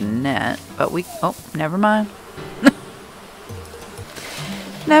craft a net. But we... Oh, never mind.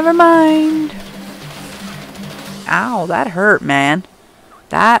 Never mind. Ow, that hurt, man.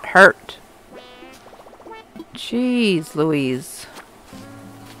 That hurt. Jeez Louise.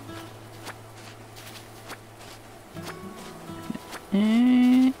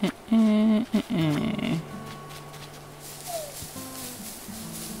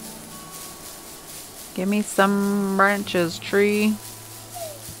 Give me some branches, tree.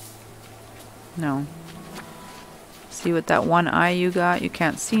 No. See what that one eye you got? You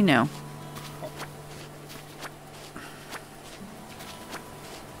can't see now.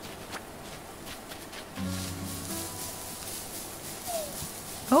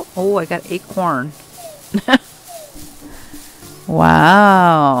 Oh, I got acorn.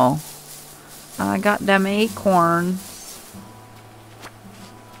 Wow. I got them acorns.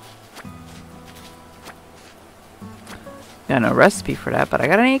 Got no recipe for that, but I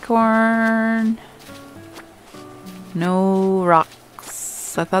got an acorn. No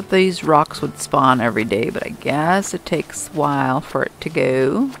rocks. I thought these rocks would spawn every day, but I guess it takes a while for it to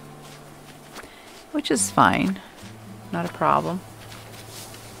go. Which is fine. Not a problem.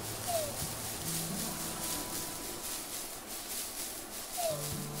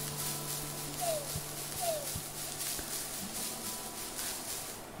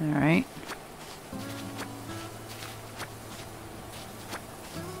 Alright.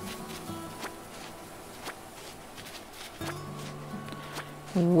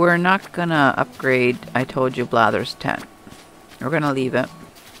 We're not gonna upgrade, I told you, Blather's tent. We're gonna leave it.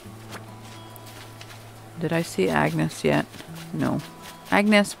 Did I see Agnes yet? No.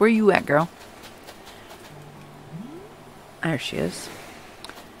 Agnes, where you at, girl? There she is.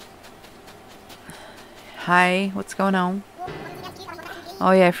 Hi, what's going on?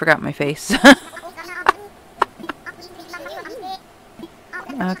 Oh yeah, I forgot my face.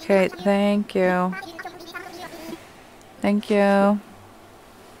 Okay, thank you. Thank you.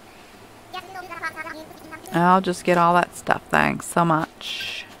 I'll just get all that stuff. Thanks so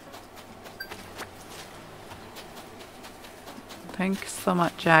much. Thanks so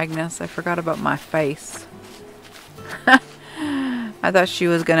much, Agnes. I forgot about my face. I thought she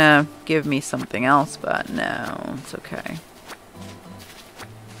was gonna give me something else, but no, it's okay.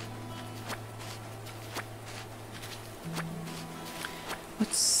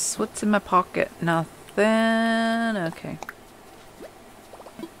 What's in my pocket? Nothing. Okay.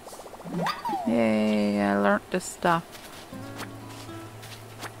 Yay, I learned this stuff.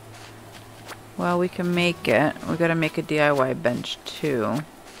 Well, we can make it. We gotta make a DIY bench too.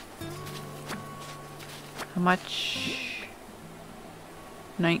 How much?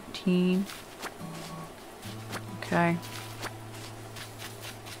 19. Okay.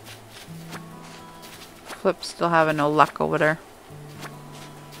 Flip's still having no luck over there.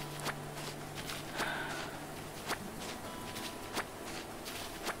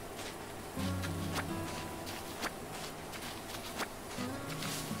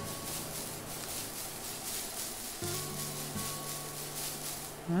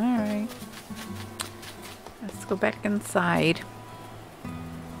 go back inside.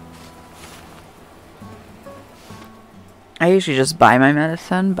 I usually just buy my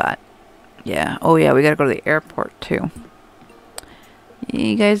medicine, but yeah. Oh yeah, we gotta go to the airport too.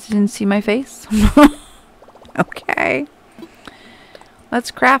 You guys didn't see my face? Okay.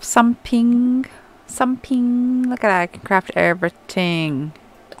 Let's craft something. Something. Look at that. I can craft everything.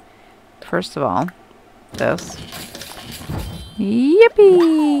 First of all, this.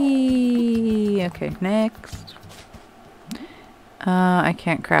 Yippee! Okay, next. I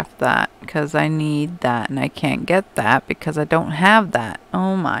can't craft that because I need that, and I can't get that because I don't have that.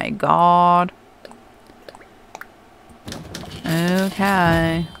 Oh my god.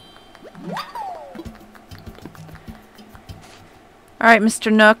 Okay. Alright,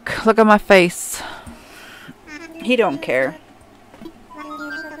 Mr. Nook, look at my face. He don't care.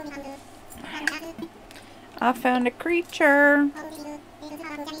 I found a creature.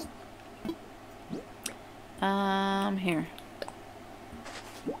 Here.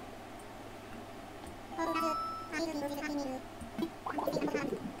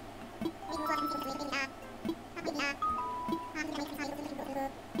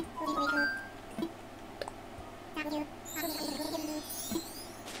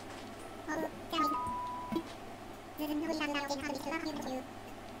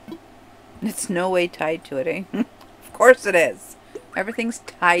 It's no way tied to it, eh? Of course it is. Everything's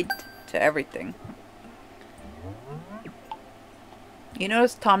tied to everything. You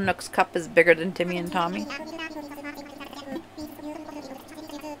notice Tom Nook's cup is bigger than Timmy and Tommy?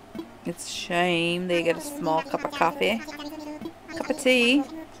 It's a shame they get a small cup of coffee. Cup of tea.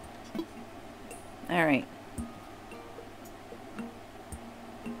 Alright.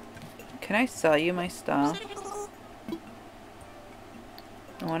 Can I sell you my stuff?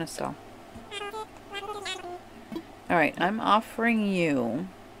 I want to sell. Alright, I'm offering you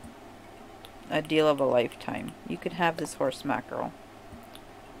a deal of a lifetime. You could have this horse mackerel.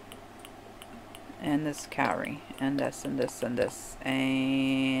 And this cowrie. And this and this and this.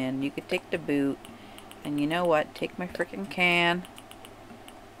 And you could take the boot. And you know what? Take my freaking can.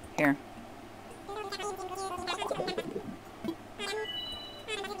 Here.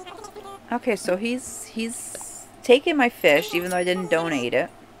 Okay, so he's taking my fish, even though I didn't donate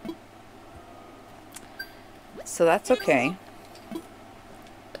it. So that's okay.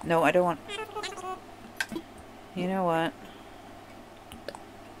 No, I don't want... You know what?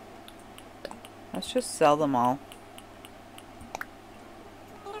 Let's just sell them all.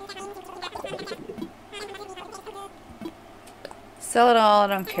 Sell it all, I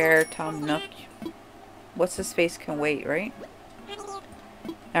don't care, Tom Nook. What's his face can wait, right?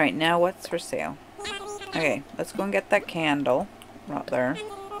 Alright, now what's for sale? Okay, let's go and get that candle. Right there.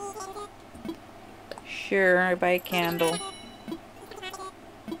 Sure, I buy a candle.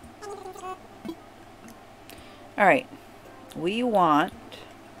 Alright. We want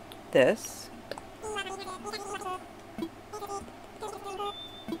this.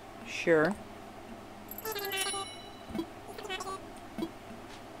 Sure.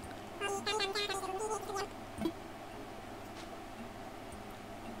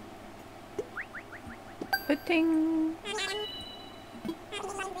 Pudding.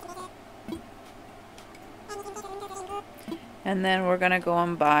 And then we're gonna go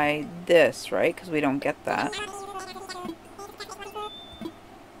and buy this, right? Because we don't get that.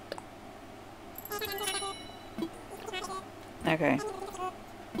 Okay.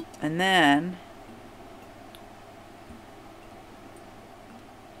 And then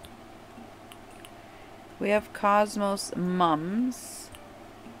we have Cosmos Mums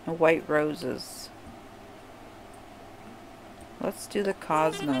and White Roses. Let's do the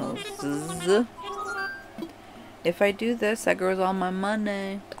Cosmos. If I do this, that grows all my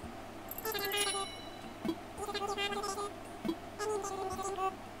money.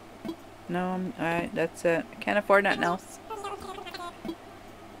 No, alright, that's it. I can't afford nothing else.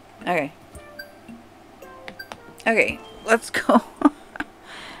 Okay. Okay, let's go.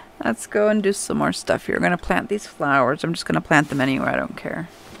 Let's go and do some more stuff here. We're going to plant these flowers. I'm just going to plant them anywhere. I don't care.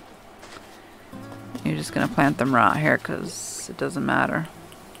 You're just going to plant them right here because it doesn't matter.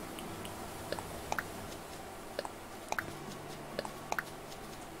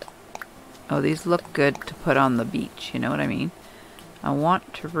 Oh, these look good to put on the beach. You know what I mean? I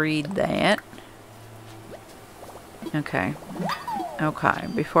want to read that. Okay. Okay,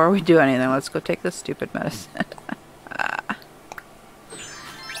 before we do anything, let's go take this stupid medicine.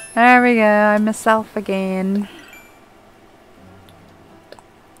 There we go, I'm myself again.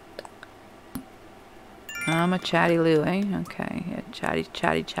 I'm a chatty Lou, eh? Okay, yeah, chatty,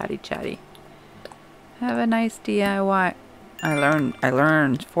 chatty, chatty, chatty. Have a nice DIY. I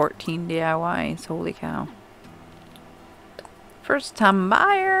learned 14 DIYs, holy cow. First time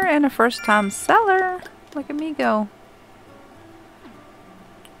buyer and a first time seller. Look at me go.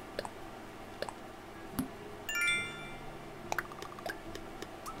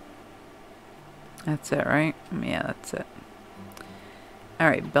 That's it, right? Yeah, that's it.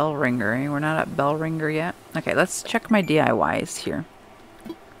 Alright, bell ringer. We're not at bell ringer yet. Okay, let's check my DIYs here.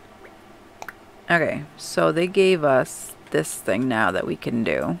 Okay, so they gave us this thing now that we can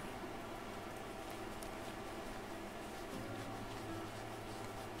do.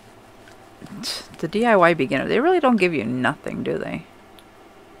 The DIY beginner, they really don't give you nothing, do they?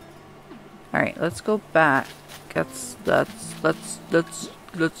 Alright, let's go back. Let's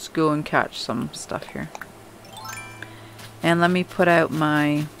go and catch some stuff here. And let me put out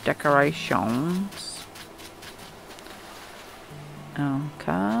my decorations.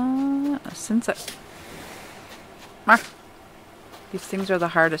 Okay. Since these things are the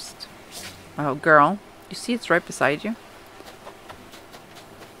hardest. Oh, girl. You see it's right beside you?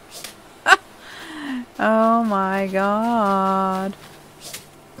 Oh my god.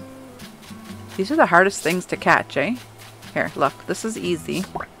 These are the hardest things to catch, eh? Here, look. This is easy.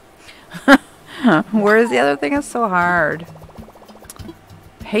 Whereas the other thing is so hard.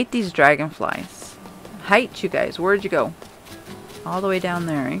 I hate these dragonflies. Hate you guys. Where'd you go? All the way down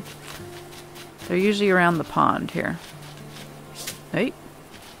there, eh? They're usually around the pond here. Hey.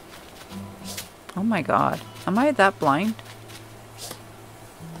 Oh my god. Am I that blind?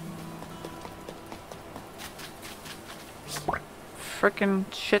 Frickin'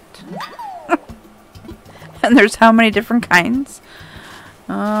 shit. And there's how many different kinds?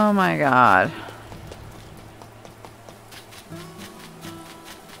 Oh my god.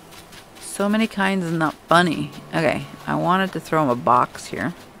 So many kinds and not funny. Okay, I wanted to throw him a box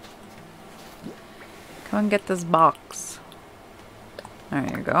here. Come and get this box. There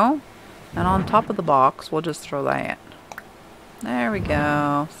you go. And on top of the box, we'll just throw that. There we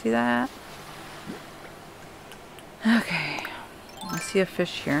go. See that? Okay. I see a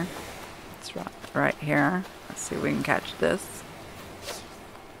fish here. It's right here. Let's see if we can catch this.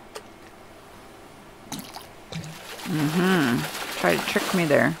 Try to trick me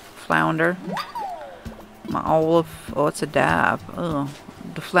there, flounder. My olive. Oh, it's a dab. Oh,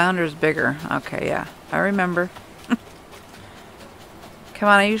 the flounder's bigger. Okay, yeah, I remember. Come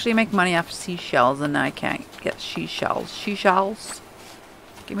on, I usually make money off seashells, and now I can't get seashells. Seashells?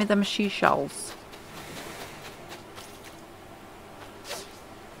 Give me them seashells.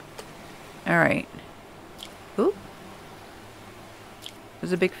 Alright. Ooh.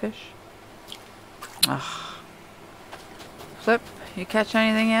 There's a big fish. Ugh. Flip. You catch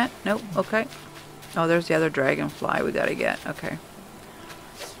anything yet? Nope. Okay. Oh, there's the other dragonfly we gotta get. Okay.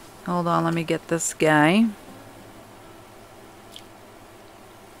 Hold on, let me get this guy.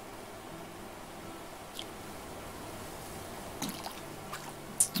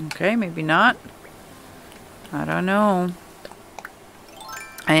 Okay, maybe not. I don't know.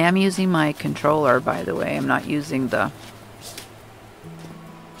 I am using my controller, by the way. I'm not using the...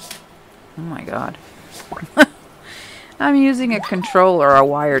 Oh my god. I'm using a controller, a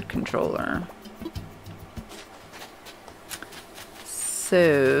wired controller.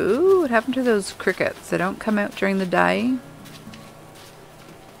 So, what happened to those crickets? They don't come out during the day?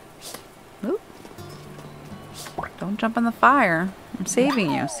 Oop. Don't jump in the fire. I'm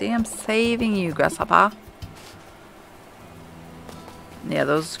saving you. See, I'm saving you, grasshopper. Yeah,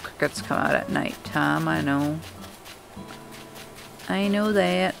 those crickets come out at night time, I know. I know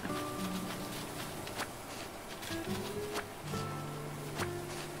that.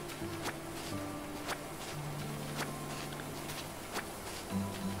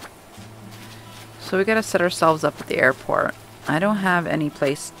 So we gotta set ourselves up at the airport. I don't have any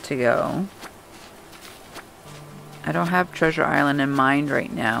place to go. I don't have Treasure Island in mind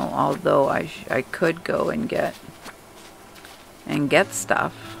right now, although I could go and get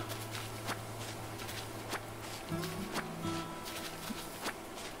stuff.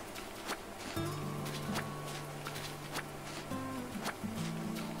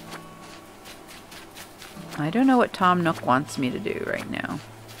 I don't know what Tom Nook wants me to do right now.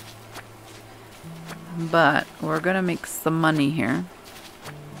 But we're gonna make some money here.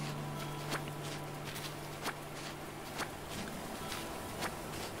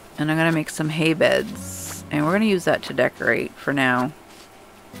 And I'm gonna make some hay beds. And we're gonna use that to decorate for now.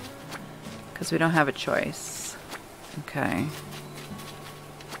 Because we don't have a choice. Okay.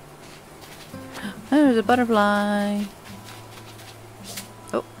 Oh, there's a butterfly.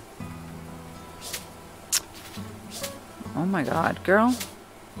 Oh. Oh my god, girl.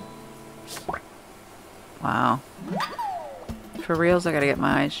 Wow. For reals, I gotta get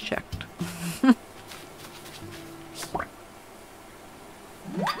my eyes checked.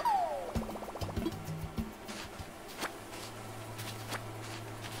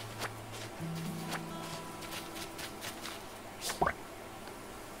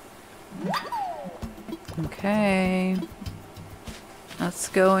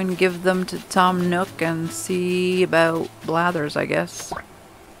 go and give them to Tom Nook and see about Blathers, I guess.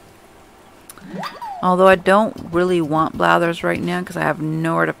 Although I don't really want Blathers right now because I have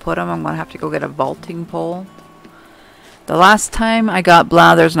nowhere to put them. I'm going to have to go get a vaulting pole. The last time I got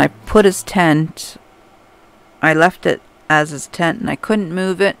Blathers and I put his tent, I left it as his tent and I couldn't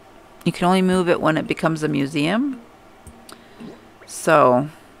move it. You can only move it when it becomes a museum. So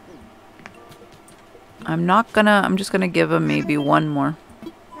I'm just gonna give him maybe one more.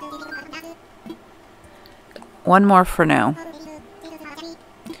 One more for now.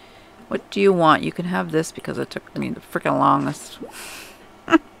 What do you want? You can have this because it took me the freaking longest.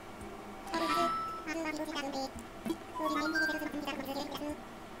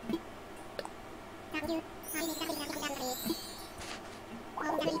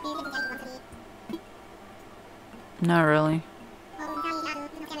 Not really.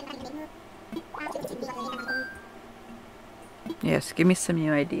 Yes, give me some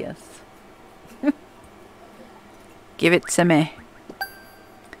new ideas. Give it to me.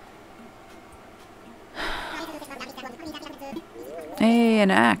 Hey, an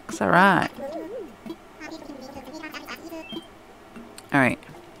axe. Alright. Alright.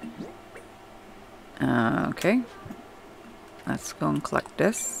 Okay. Let's go and collect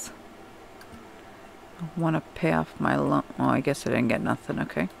this. I want to pay off my loan. Oh, I guess I didn't get nothing.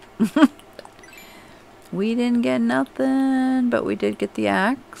 Okay. We didn't get nothing, but we did get the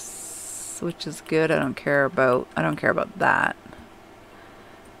axe, which is good. I don't care about that.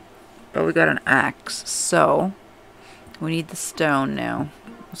 But we got an axe, so we need the stone now.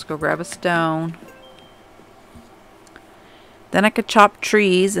 Let's go grab a stone. Then I could chop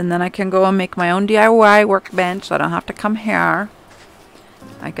trees, and then I can go and make my own DIY workbench, so I don't have to come here.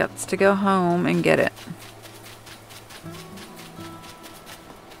 I got to go home and get it.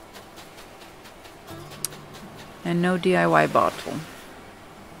 And no DIY bottle.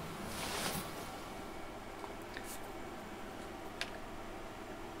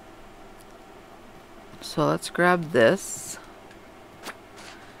 So let's grab this.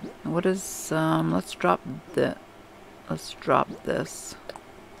 What is let's drop this.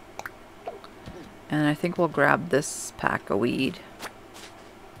 And I think we'll grab this pack of weed.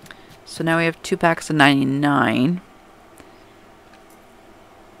 So now we have 2 packs of 99.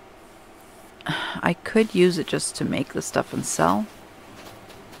 I could use it just to make the stuff and sell.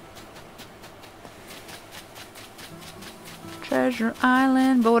 Treasure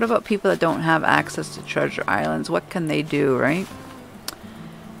Island. But what about people that don't have access to Treasure Islands? What can they do, right?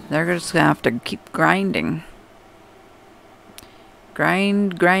 They're just gonna have to keep grinding.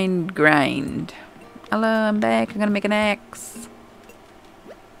 Grind, grind, grind. Hello, I'm back. I'm gonna make an axe.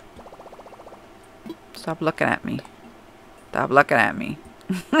 Stop looking at me. Stop looking at me.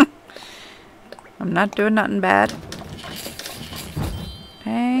 I'm not doing nothing bad.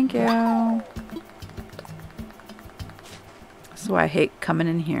 Thank you. That's why I hate coming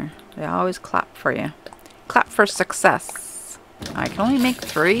in here. They always clap for you. Clap for success. I can only make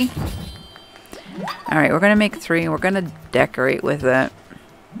 3. Alright, we're going to make 3. We're going to decorate with it.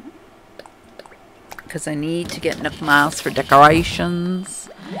 Because I need to get Nook Miles for decorations.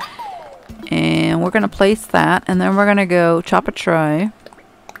 And we're going to place that. And then we're going to go chop a tree.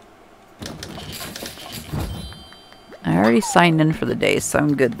 I already signed in for the day, so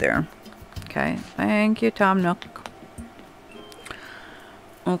I'm good there. Okay. Thank you, Tom Nook.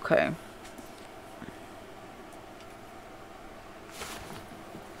 Okay.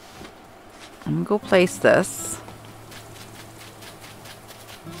 I'm gonna go place this.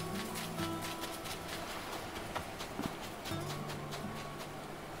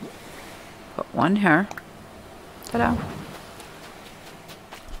 Put one here. Ta-da.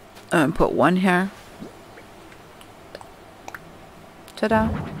 And put one here. Ta-da.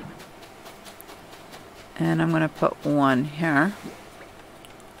 And I'm going to put one here.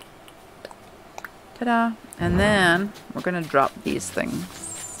 Ta-da. And then we're going to drop these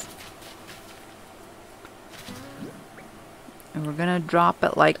things. And we're going to drop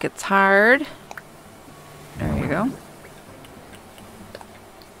it like it's hard. There you go.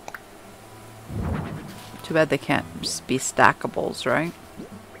 Too bad they can't just be stackables, right?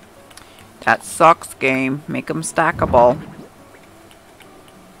 That sucks, game. Make them stackable.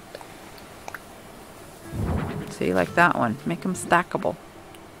 See, like that one. Make them stackable.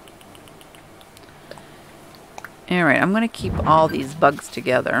 Alright, I'm going to keep all these bugs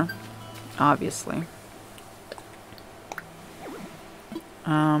together. Obviously.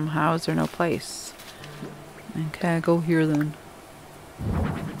 How is there no place? Okay, go here then.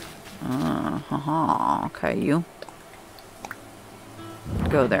 Okay, you.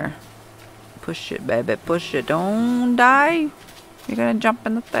 Go there. Push it, baby. Push it. Don't die. You're gonna jump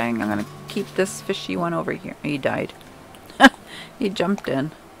in the thing. I'm gonna keep this fishy one over here. He died. He jumped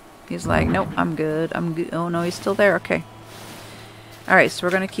in. He's like, nope, I'm good. I'm good. Oh no, he's still there. Okay. Alright, so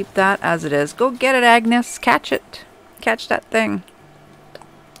we're gonna keep that as it is. Go get it, Agnes. Catch it. Catch that thing.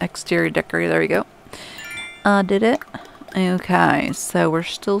 Exterior decorator. There we go. Did it? Okay, so we're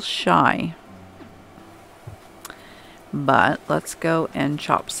still shy. But let's go and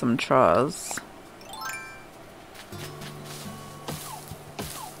chop some trees.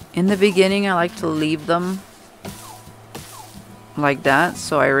 In the beginning, I like to leave them like that,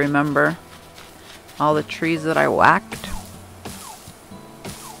 so I remember all the trees that I whacked.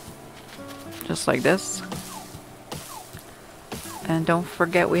 Just like this. And don't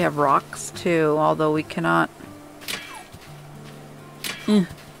forget we have rocks too, although we cannot.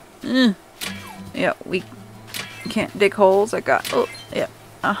 Yeah, we can't dig holes. I got. Oh, yeah.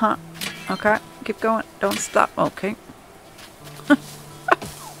 Okay, keep going. Don't stop. Okay.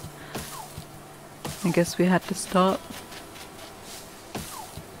 I guess we had to stop.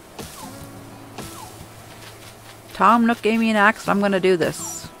 Tom Nook gave me an axe. I'm gonna do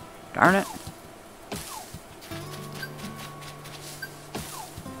this. Darn it.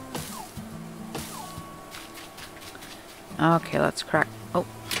 Okay, let's crack. Oh,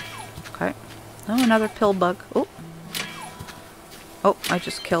 okay. Oh, another pill bug. Oh. Oh, I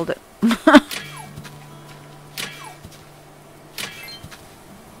just killed it.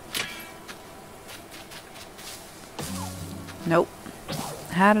 Nope.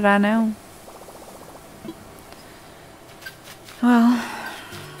 How did I know? Well,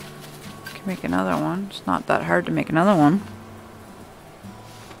 I can make another one. It's not that hard to make another one.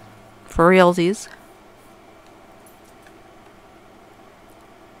 For realsies.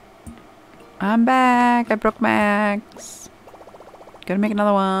 I'm back. I broke my axe. Gotta make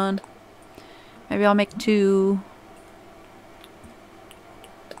another one. Maybe I'll make 2.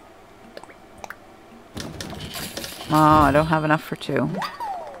 Oh, I don't have enough for 2.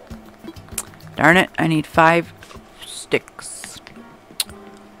 Darn it. I need 5 sticks.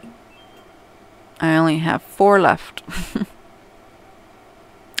 I only have 4 left.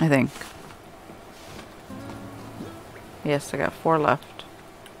 I think. Yes, I got 4 left.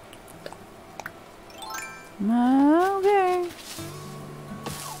 Okay.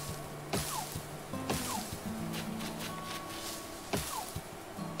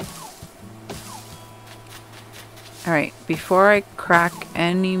 Alright, before I crack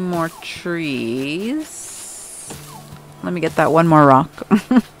any more trees, let me get that one more rock.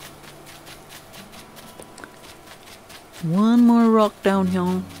 One more rock down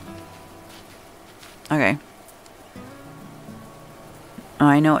here. Okay.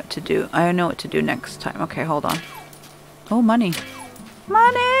 I know what to do. I know what to do next time. Okay, hold on. Oh, money.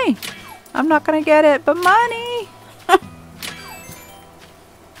 Money! I'm not gonna get it, but money!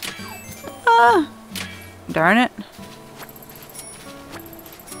 Darn it.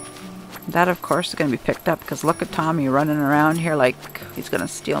 That, of course, is gonna be picked up because look at Tommy running around here like he's gonna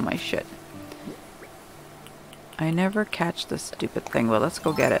steal my shit. I never catch this stupid thing. Well, let's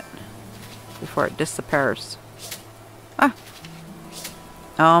go get it before it disappears. Ah!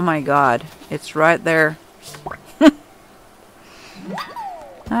 Oh my god. It's right there.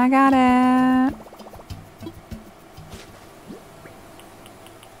 I got it.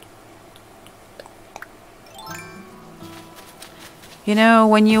 You know,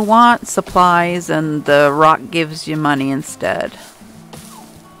 when you want supplies and the rock gives you money instead.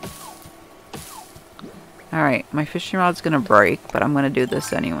 Alright, my fishing rod's gonna break, but I'm gonna do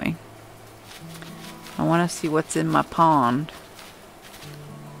this anyway. I wanna see what's in my pond.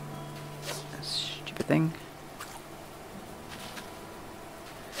 Stupid thing.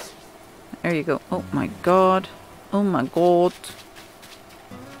 There you go. Oh my god. Oh my god.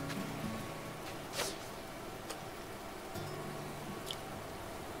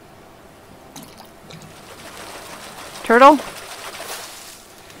 Turtle?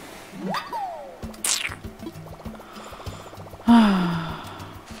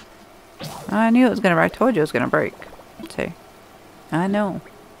 I knew it was gonna break. I told you it was gonna break. See? I know.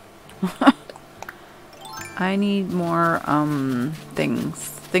 I need more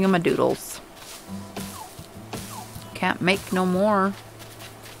things. Thingamadoodles. Can't make no more.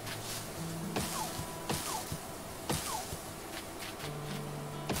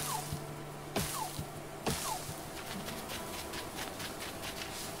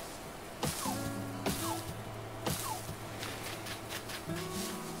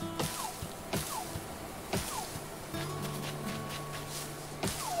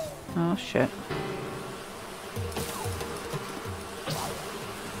 Oh shit.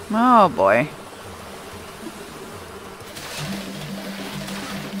 Oh boy.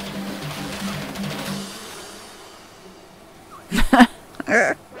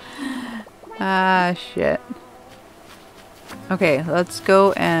 Ah, shit. Okay, let's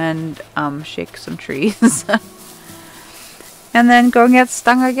go and shake some trees. And then go and get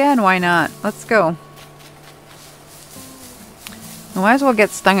stung again. Why not? Let's go. We might as well get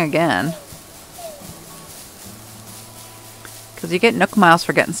stung again. Because you get Nook Miles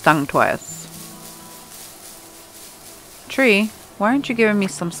for getting stung twice. Tree, why aren't you giving me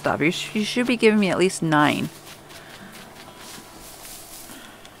some stuff? You should be giving me at least 9.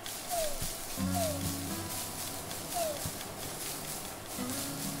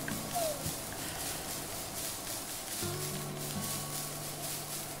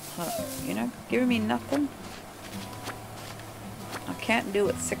 You're not giving me nothing? I can't do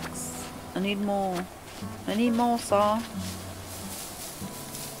it 6. I need more. I need more, saw.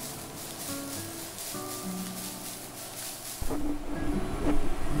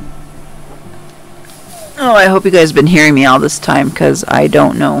 Oh, I hope you guys have been hearing me all this time, because I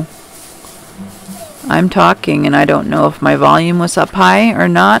don't know. I'm talking and I don't know if my volume was up high or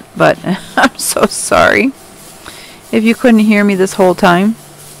not, but I'm so sorry if you couldn't hear me this whole time.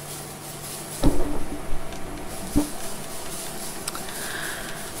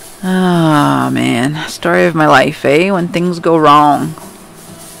 Ah, man. Story of my life, eh? When things go wrong.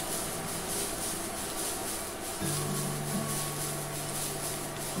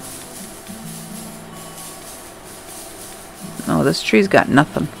 Oh, this tree's got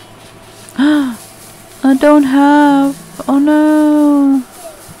nothing. I don't have. Oh, no.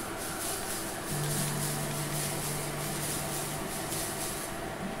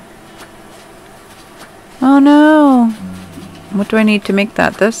 Oh, no. What do I need to make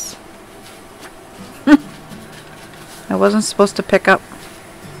that? This? I wasn't supposed to pick up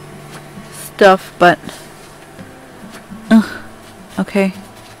stuff, but... okay.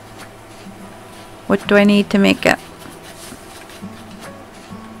 What do I need to make it?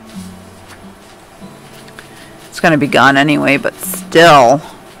 It's gonna be gone anyway, but still.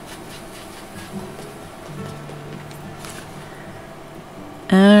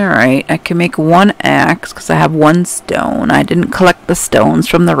 Alright, I can make 1 axe because I have 1 stone. I didn't collect the stones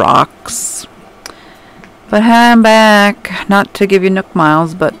from the rocks. But I'm back. Not to give you Nook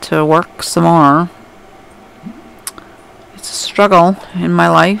Miles, but to work some more. It's a struggle in my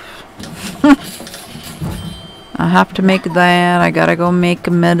life. I have to make that. I gotta go make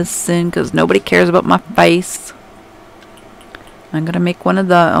a medicine because nobody cares about my face. I'm gonna make one of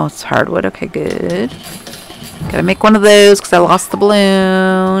the... oh, it's hardwood. Okay, good. Gotta make one of those because I lost the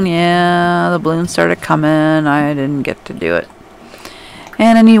balloon. Yeah, the balloon started coming. I didn't get to do it.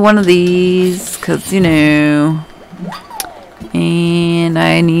 And I need one of these because, you know. And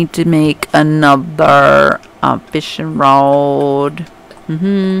I need to make another fishing rod.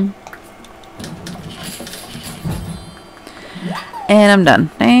 And I'm done.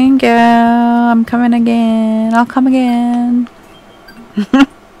 Thank you. I'm coming again. I'll come again.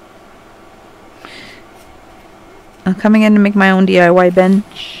 I'm coming in to make my own DIY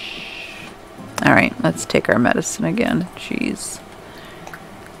bench. Alright, let's take our medicine again. Jeez.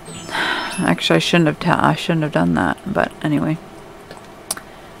 Actually, I shouldn't have done that, but anyway.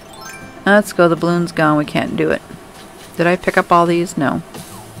 Let's go. The balloon's gone. We can't do it. Did I pick up all these? No.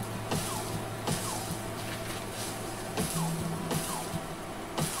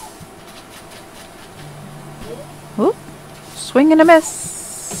 Whoop. Swing and a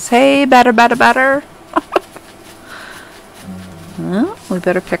miss. Hey, batter, batter, batter. Well, we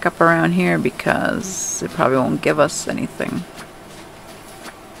better pick up around here because it probably won't give us anything.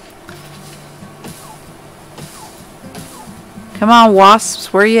 Come on,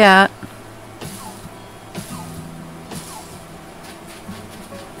 wasps, where you at?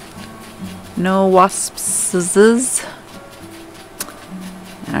 No wasps.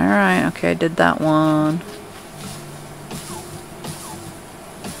 Alright, okay, I did that one.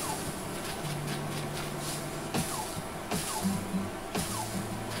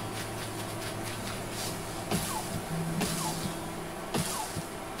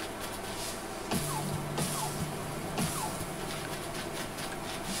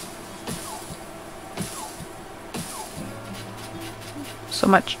 So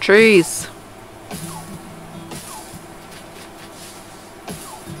much trees.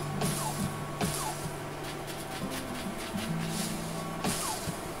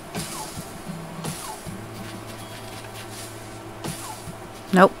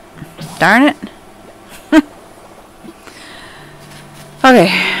 Nope. Darn it. Okay.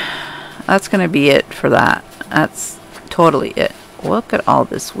 That's gonna be it for that. That's totally it. Look at all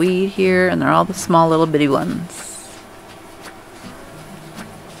this weed here, and they're all the small little bitty ones.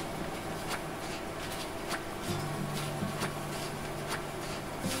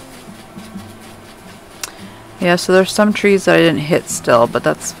 Yeah, so there's some trees that I didn't hit still, but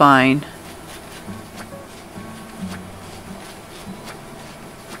that's fine.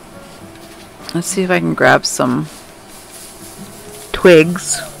 Let's see if I can grab some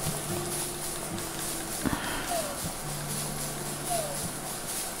twigs.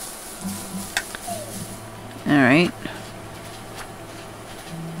 Alright.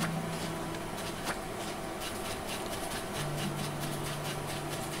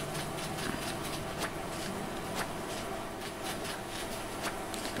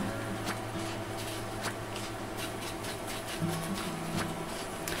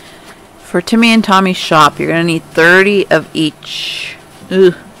 For Timmy and Tommy's shop, you're going to need 30 of each.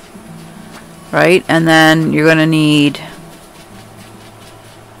 Ugh. Right? And then you're going to need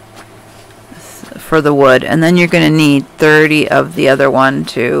for the wood. And then you're going to need 30 of the other one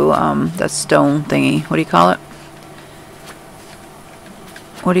to that stone thingy. What do you call it?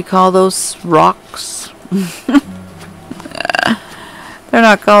 What do you call those rocks? They're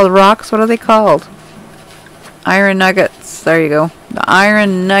not called rocks. What are they called? Iron nuggets. There you go. The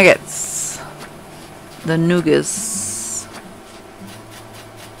iron nuggets. The nougats.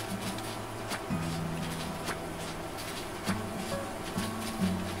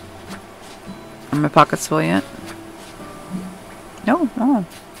 Are my pockets full yet? No. Oh.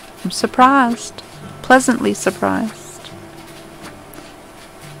 I'm surprised. Pleasantly surprised.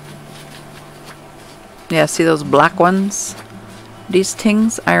 Yeah, see those black ones? These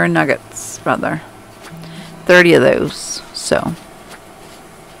things? Iron nuggets, rather. 30 of those. So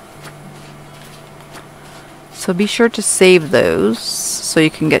be sure to save those so you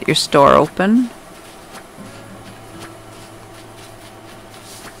can get your store open.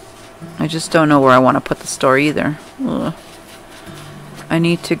 I just don't know where I want to put the store either. Ugh. I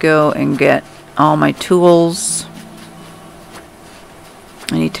need to go and get all my tools.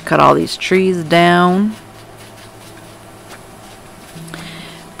 I need to cut all these trees down.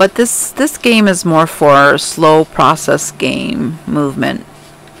 But this game is more for a slow process game movement.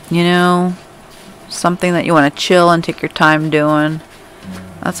 You know? Something that you want to chill and take your time doing.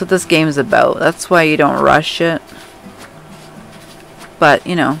 That's what this game is about. That's why you don't rush it. But,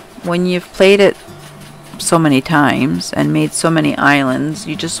 you know, when you've played it so many times and made so many islands,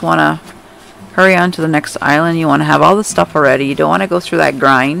 you just want to hurry on to the next island. You want to have all the stuff already. You don't want to go through that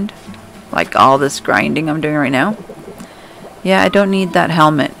grind. Like all this grinding I'm doing right now. Yeah, I don't need that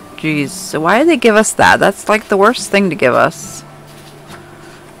helmet. Jeez. So why did they give us that? That's like the worst thing to give us.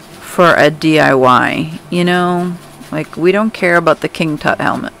 For a DIY, you know, like we don't care about the King Tut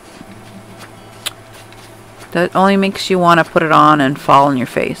helmet. That only makes you want to put it on and fall on your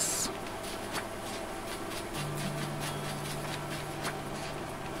face.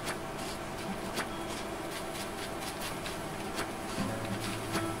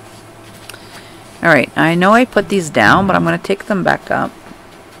 Alright, I know I put these down, but I'm going to take them back up.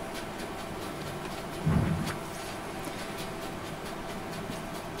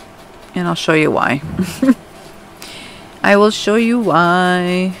 And I'll show you why. I will show you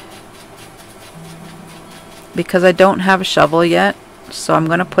why. Because I don't have a shovel yet. So I'm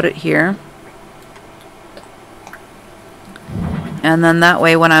going to put it here. And then that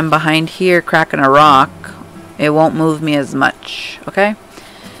way when I'm behind here cracking a rock, it won't move me as much. Okay?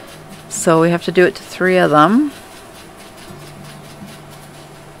 So we have to do it to 3 of them.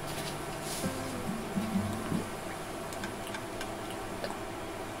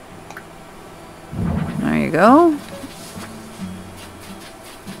 There you go.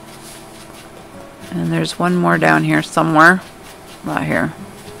 And there's one more down here somewhere. Right here.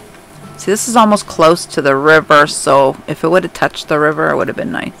 See, this is almost close to the river, so if it would have touched the river, it would have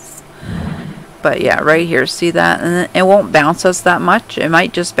been nice. But yeah, right here, see that? And it won't bounce us that much. It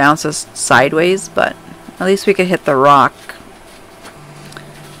might just bounce us sideways, but at least we could hit the rock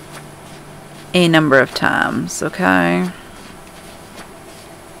a number of times, okay?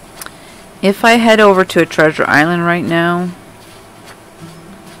 If I head over to a treasure island right now,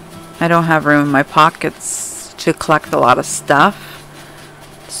 I don't have room in my pockets to collect a lot of stuff.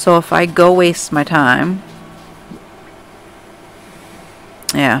 So if I go waste my time,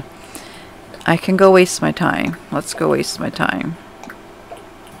 yeah, I can go waste my time. Let's go waste my time.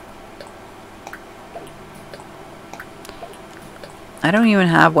 I don't even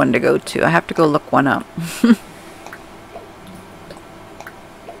have one to go to. I have to go look one up.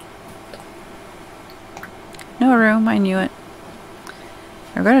 No room, I knew it.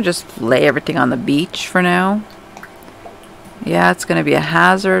 We're going to just lay everything on the beach for now. Yeah, it's going to be a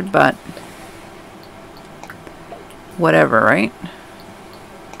hazard, but whatever, right?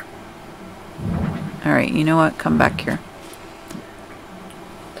 Alright, you know what? Come back here.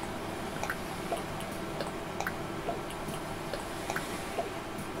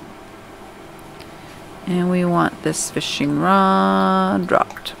 And we want this fishing rod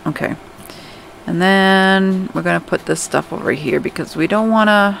dropped. Okay. And then we're going to put this stuff over here because we don't want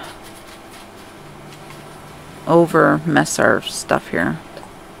to over mess our stuff here.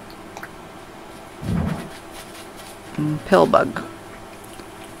 Pill bug.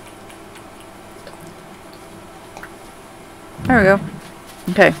 There we go.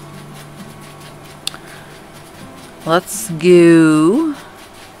 Okay. Let's go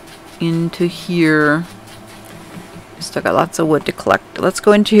into here. Still got lots of wood to collect. Let's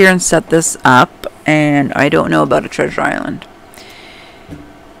go into here and set this up. And I don't know about a treasure island.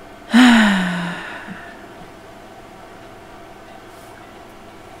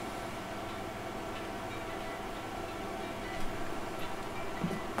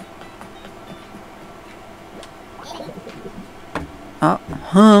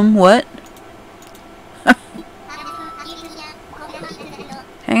 What?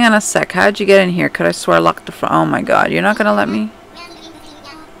 Hang on a sec. How'd you get in here? Could I swear I locked the front? Oh my god, you're not gonna let me?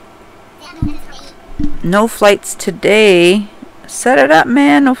 No flights today. Set it up,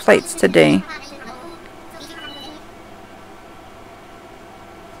 man. No flights today.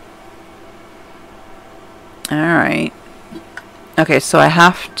 Alright. Okay, so I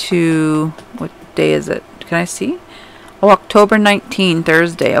have to... What day is it? Can I see? Oh, October 19,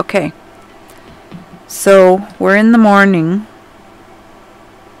 Thursday. Okay. So, we're in the morning.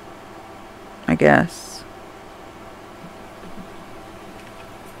 I guess.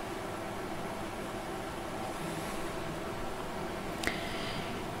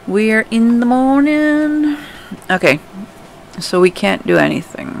 We're in the morning. Okay. So we can't do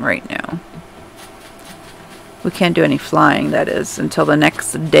anything right now. We can't do any flying, that is, until the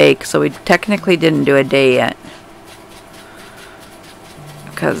next day. So we technically didn't do a day yet.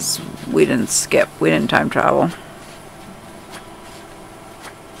 Because we didn't skip. We didn't time travel.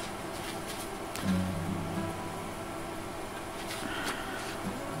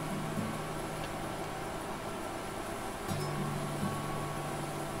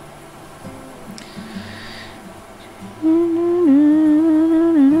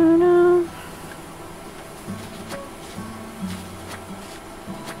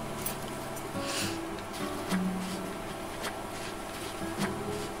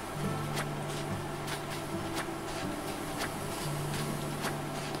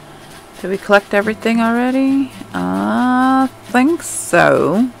 Did we collect everything already? Think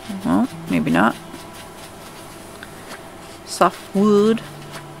so. Well, maybe not. Soft wood.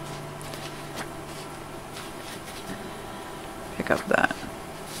 Pick up that.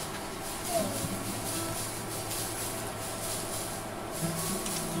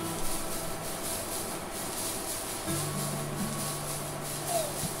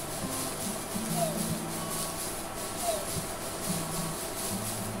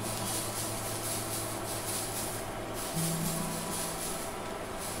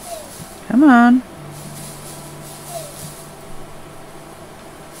 Come on.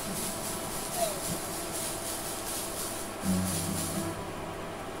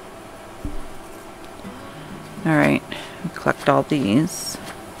 All right, collect all these.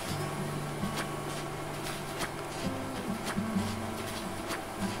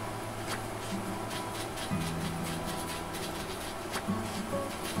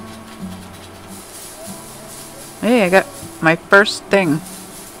 Hey, I got my first thing.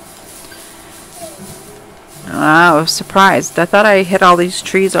 I was surprised. I thought I hit all these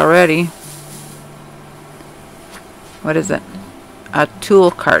trees already. What is it? A tool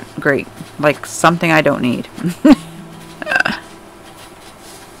cart. Great. Like something I don't need.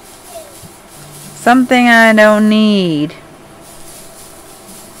 Something I don't need.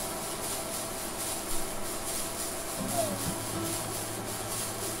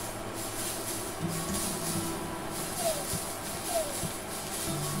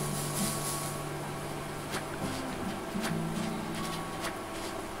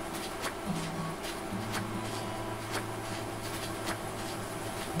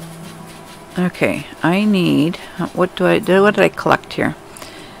 Okay, I need, what did I collect here?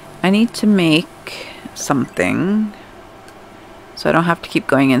 I need to make something so I don't have to keep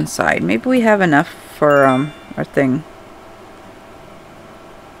going inside. Maybe we have enough for our thing.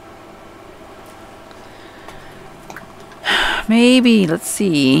 Maybe, let's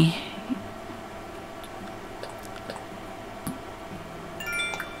see.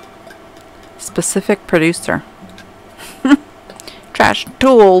 Specific producer. Trash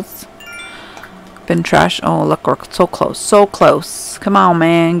tools. Been trash. Oh, look, we're so close. So close. Come on,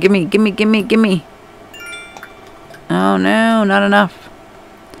 man. Gimme, gimme, gimme, gimme. Oh, no. Not enough.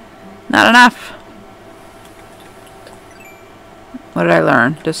 Not enough. What did I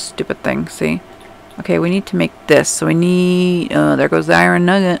learn? This stupid thing. See? Okay, we need to make this. So we need, there goes the iron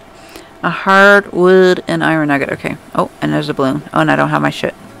nugget. A hardwood and iron nugget. Okay. Oh, and there's a balloon. Oh, and I don't have my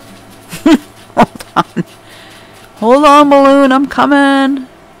shit. Hold on. Hold on, balloon. I'm coming.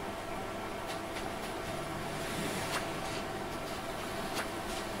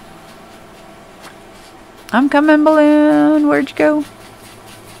 I'm coming, balloon. Where'd you go?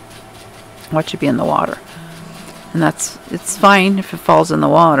 Watch it be in the water. And it's fine if it falls in the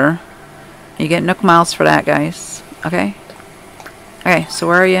water. You get Nook Miles for that, guys. Okay? Okay, so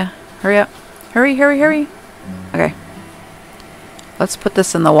where are you? Hurry up. Hurry, hurry, hurry. Okay. Let's put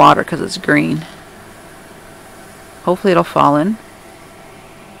this in the water because it's green. Hopefully it'll fall in.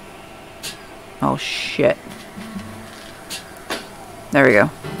 Oh, shit. There we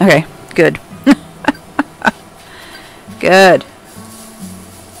go. Okay, good. Good.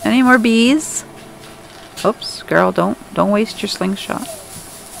 Any more bees? Oops, girl, don't waste your slingshot.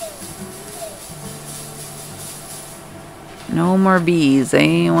 No more bees.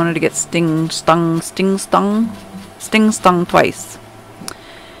 I wanted to get stung twice.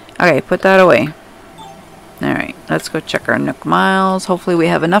 Okay, put that away. Alright, let's go check our Nook Miles. Hopefully we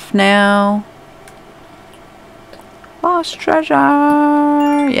have enough now. Lost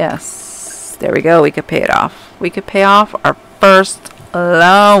treasure. Yes. There we go. We could pay it off. We could pay off our first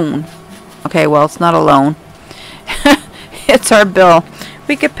loan. Okay, well, it's not a loan. It's our bill.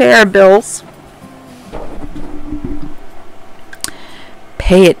 We could pay our bills.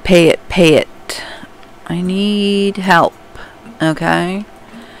 Pay it, pay it, pay it. I need help. Okay?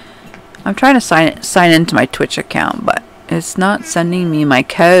 I'm trying to sign into my Twitch account, but it's not sending me my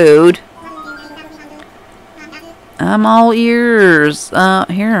code. I'm all ears.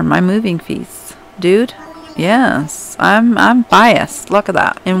 Here, my moving fees. Dude? Yes. I'm biased. Look at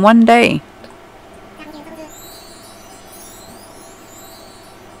that. In one day.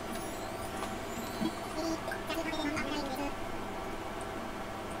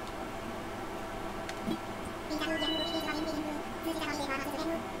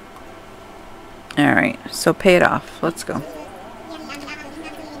 Alright, so pay it off. Let's go.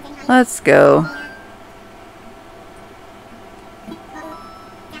 Let's go.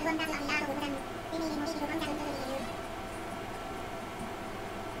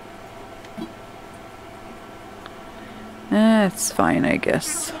 It's fine, I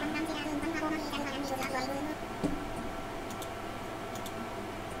guess.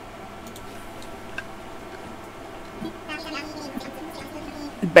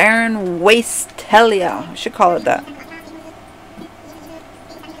 Barren Wastelia. I should call it that.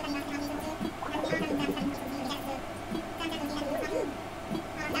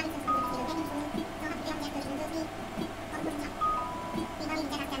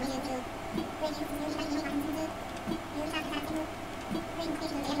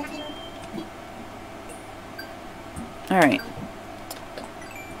 Alright.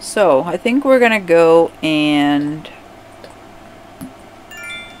 So, I think we're gonna go and...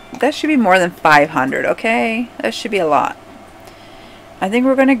 that should be more than 500, okay? That should be a lot. I think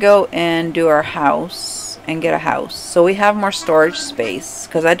we're gonna go and do our house and get a house. So we have more storage space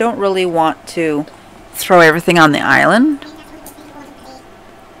because I don't really want to throw everything on the island.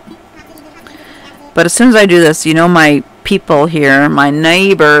 But as soon as I do this, you know, my people here, my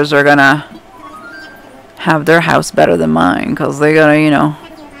neighbors are gonna have their house better than mine because they gotta, you know,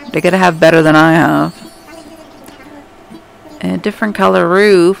 they gotta have better than I have. A different color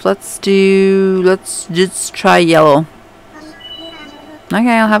roof. Let's just try yellow.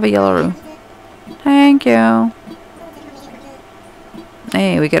 Okay, I'll have a yellow roof. Thank you.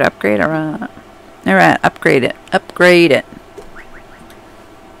 Hey, we could upgrade. Alright. Alright, upgrade it. Upgrade it.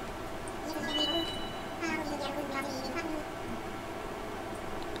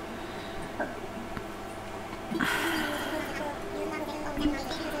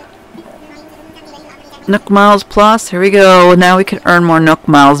 Nook Miles Plus, here we go. Now we can earn more Nook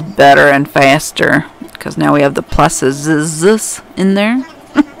Miles better and faster. Because now we have the pluses in there.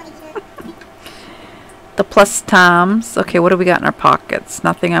 The plus times. Okay, what do we got in our pockets?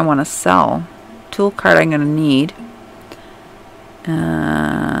 Nothing I want to sell. Tool card I'm going to need.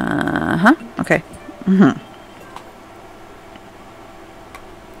 Okay.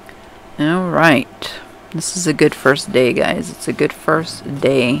 Alright. This is a good first day, guys. It's a good first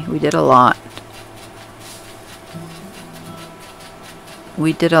day. We did a lot.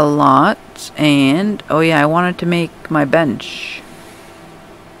 We did a lot, and oh yeah, I wanted to make my bench.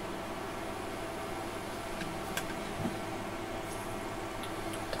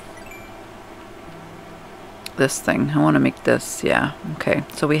 This thing, I want to make this, yeah. Okay,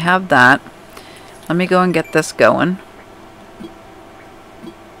 so we have that. Let me go and get this going.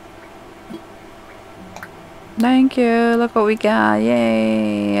 Thank you. Look what we got.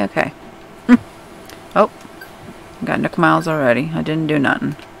 Yay. Okay. Oh. Got Nook miles already. I didn't do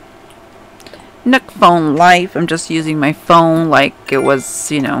nothing. Nook phone life. I'm just using my phone like it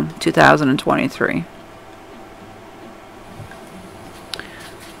was, you know, 2023.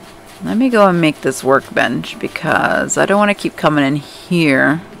 Let me go and make this workbench because I don't want to keep coming in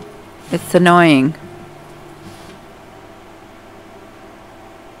here. It's annoying.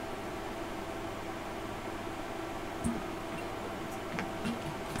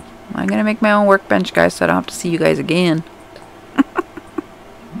 I'm gonna make my own workbench, guys, so I don't have to see you guys again.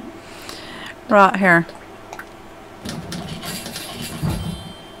 Right here.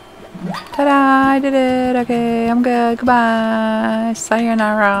 Ta-da! I did it! Okay, I'm good. Goodbye!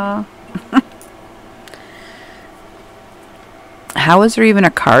 Sayonara! How is there even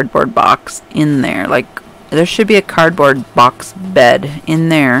a cardboard box in there? Like, there should be a cardboard box bed in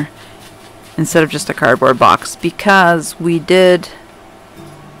there instead of just a cardboard box, because we did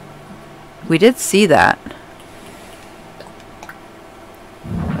see that.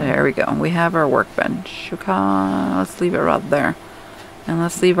 There we go. We have our workbench. Okay, let's leave it right there. And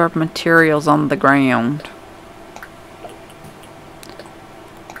let's leave our materials on the ground,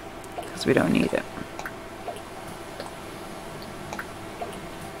 because we don't need it.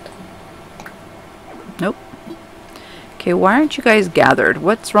 Nope. Okay, why aren't you guys gathered?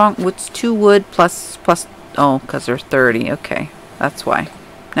 What's wrong? What's 2 wood plus... Oh, because they're 30. Okay, that's why.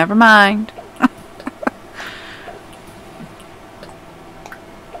 Never mind.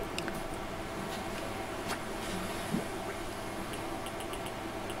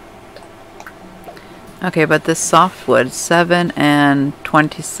 Okay, but this softwood, 7 and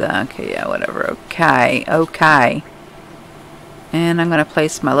 27. Okay, yeah, whatever. Okay, okay. And I'm going to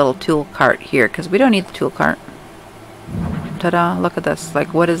place my little tool cart here, because we don't need the tool cart. Ta-da, look at this.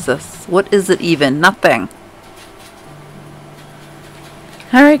 Like, what is this? What is it even? Nothing.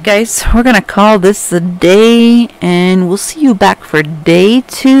 Alright, guys. We're going to call this a day, and we'll see you back for day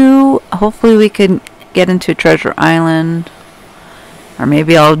 2. Hopefully we can get into Treasure Island. Or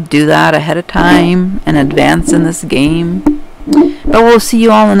maybe I'll do that ahead of time and advance in this game. But we'll see you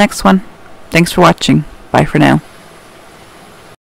all in the next one. Thanks for watching. Bye for now.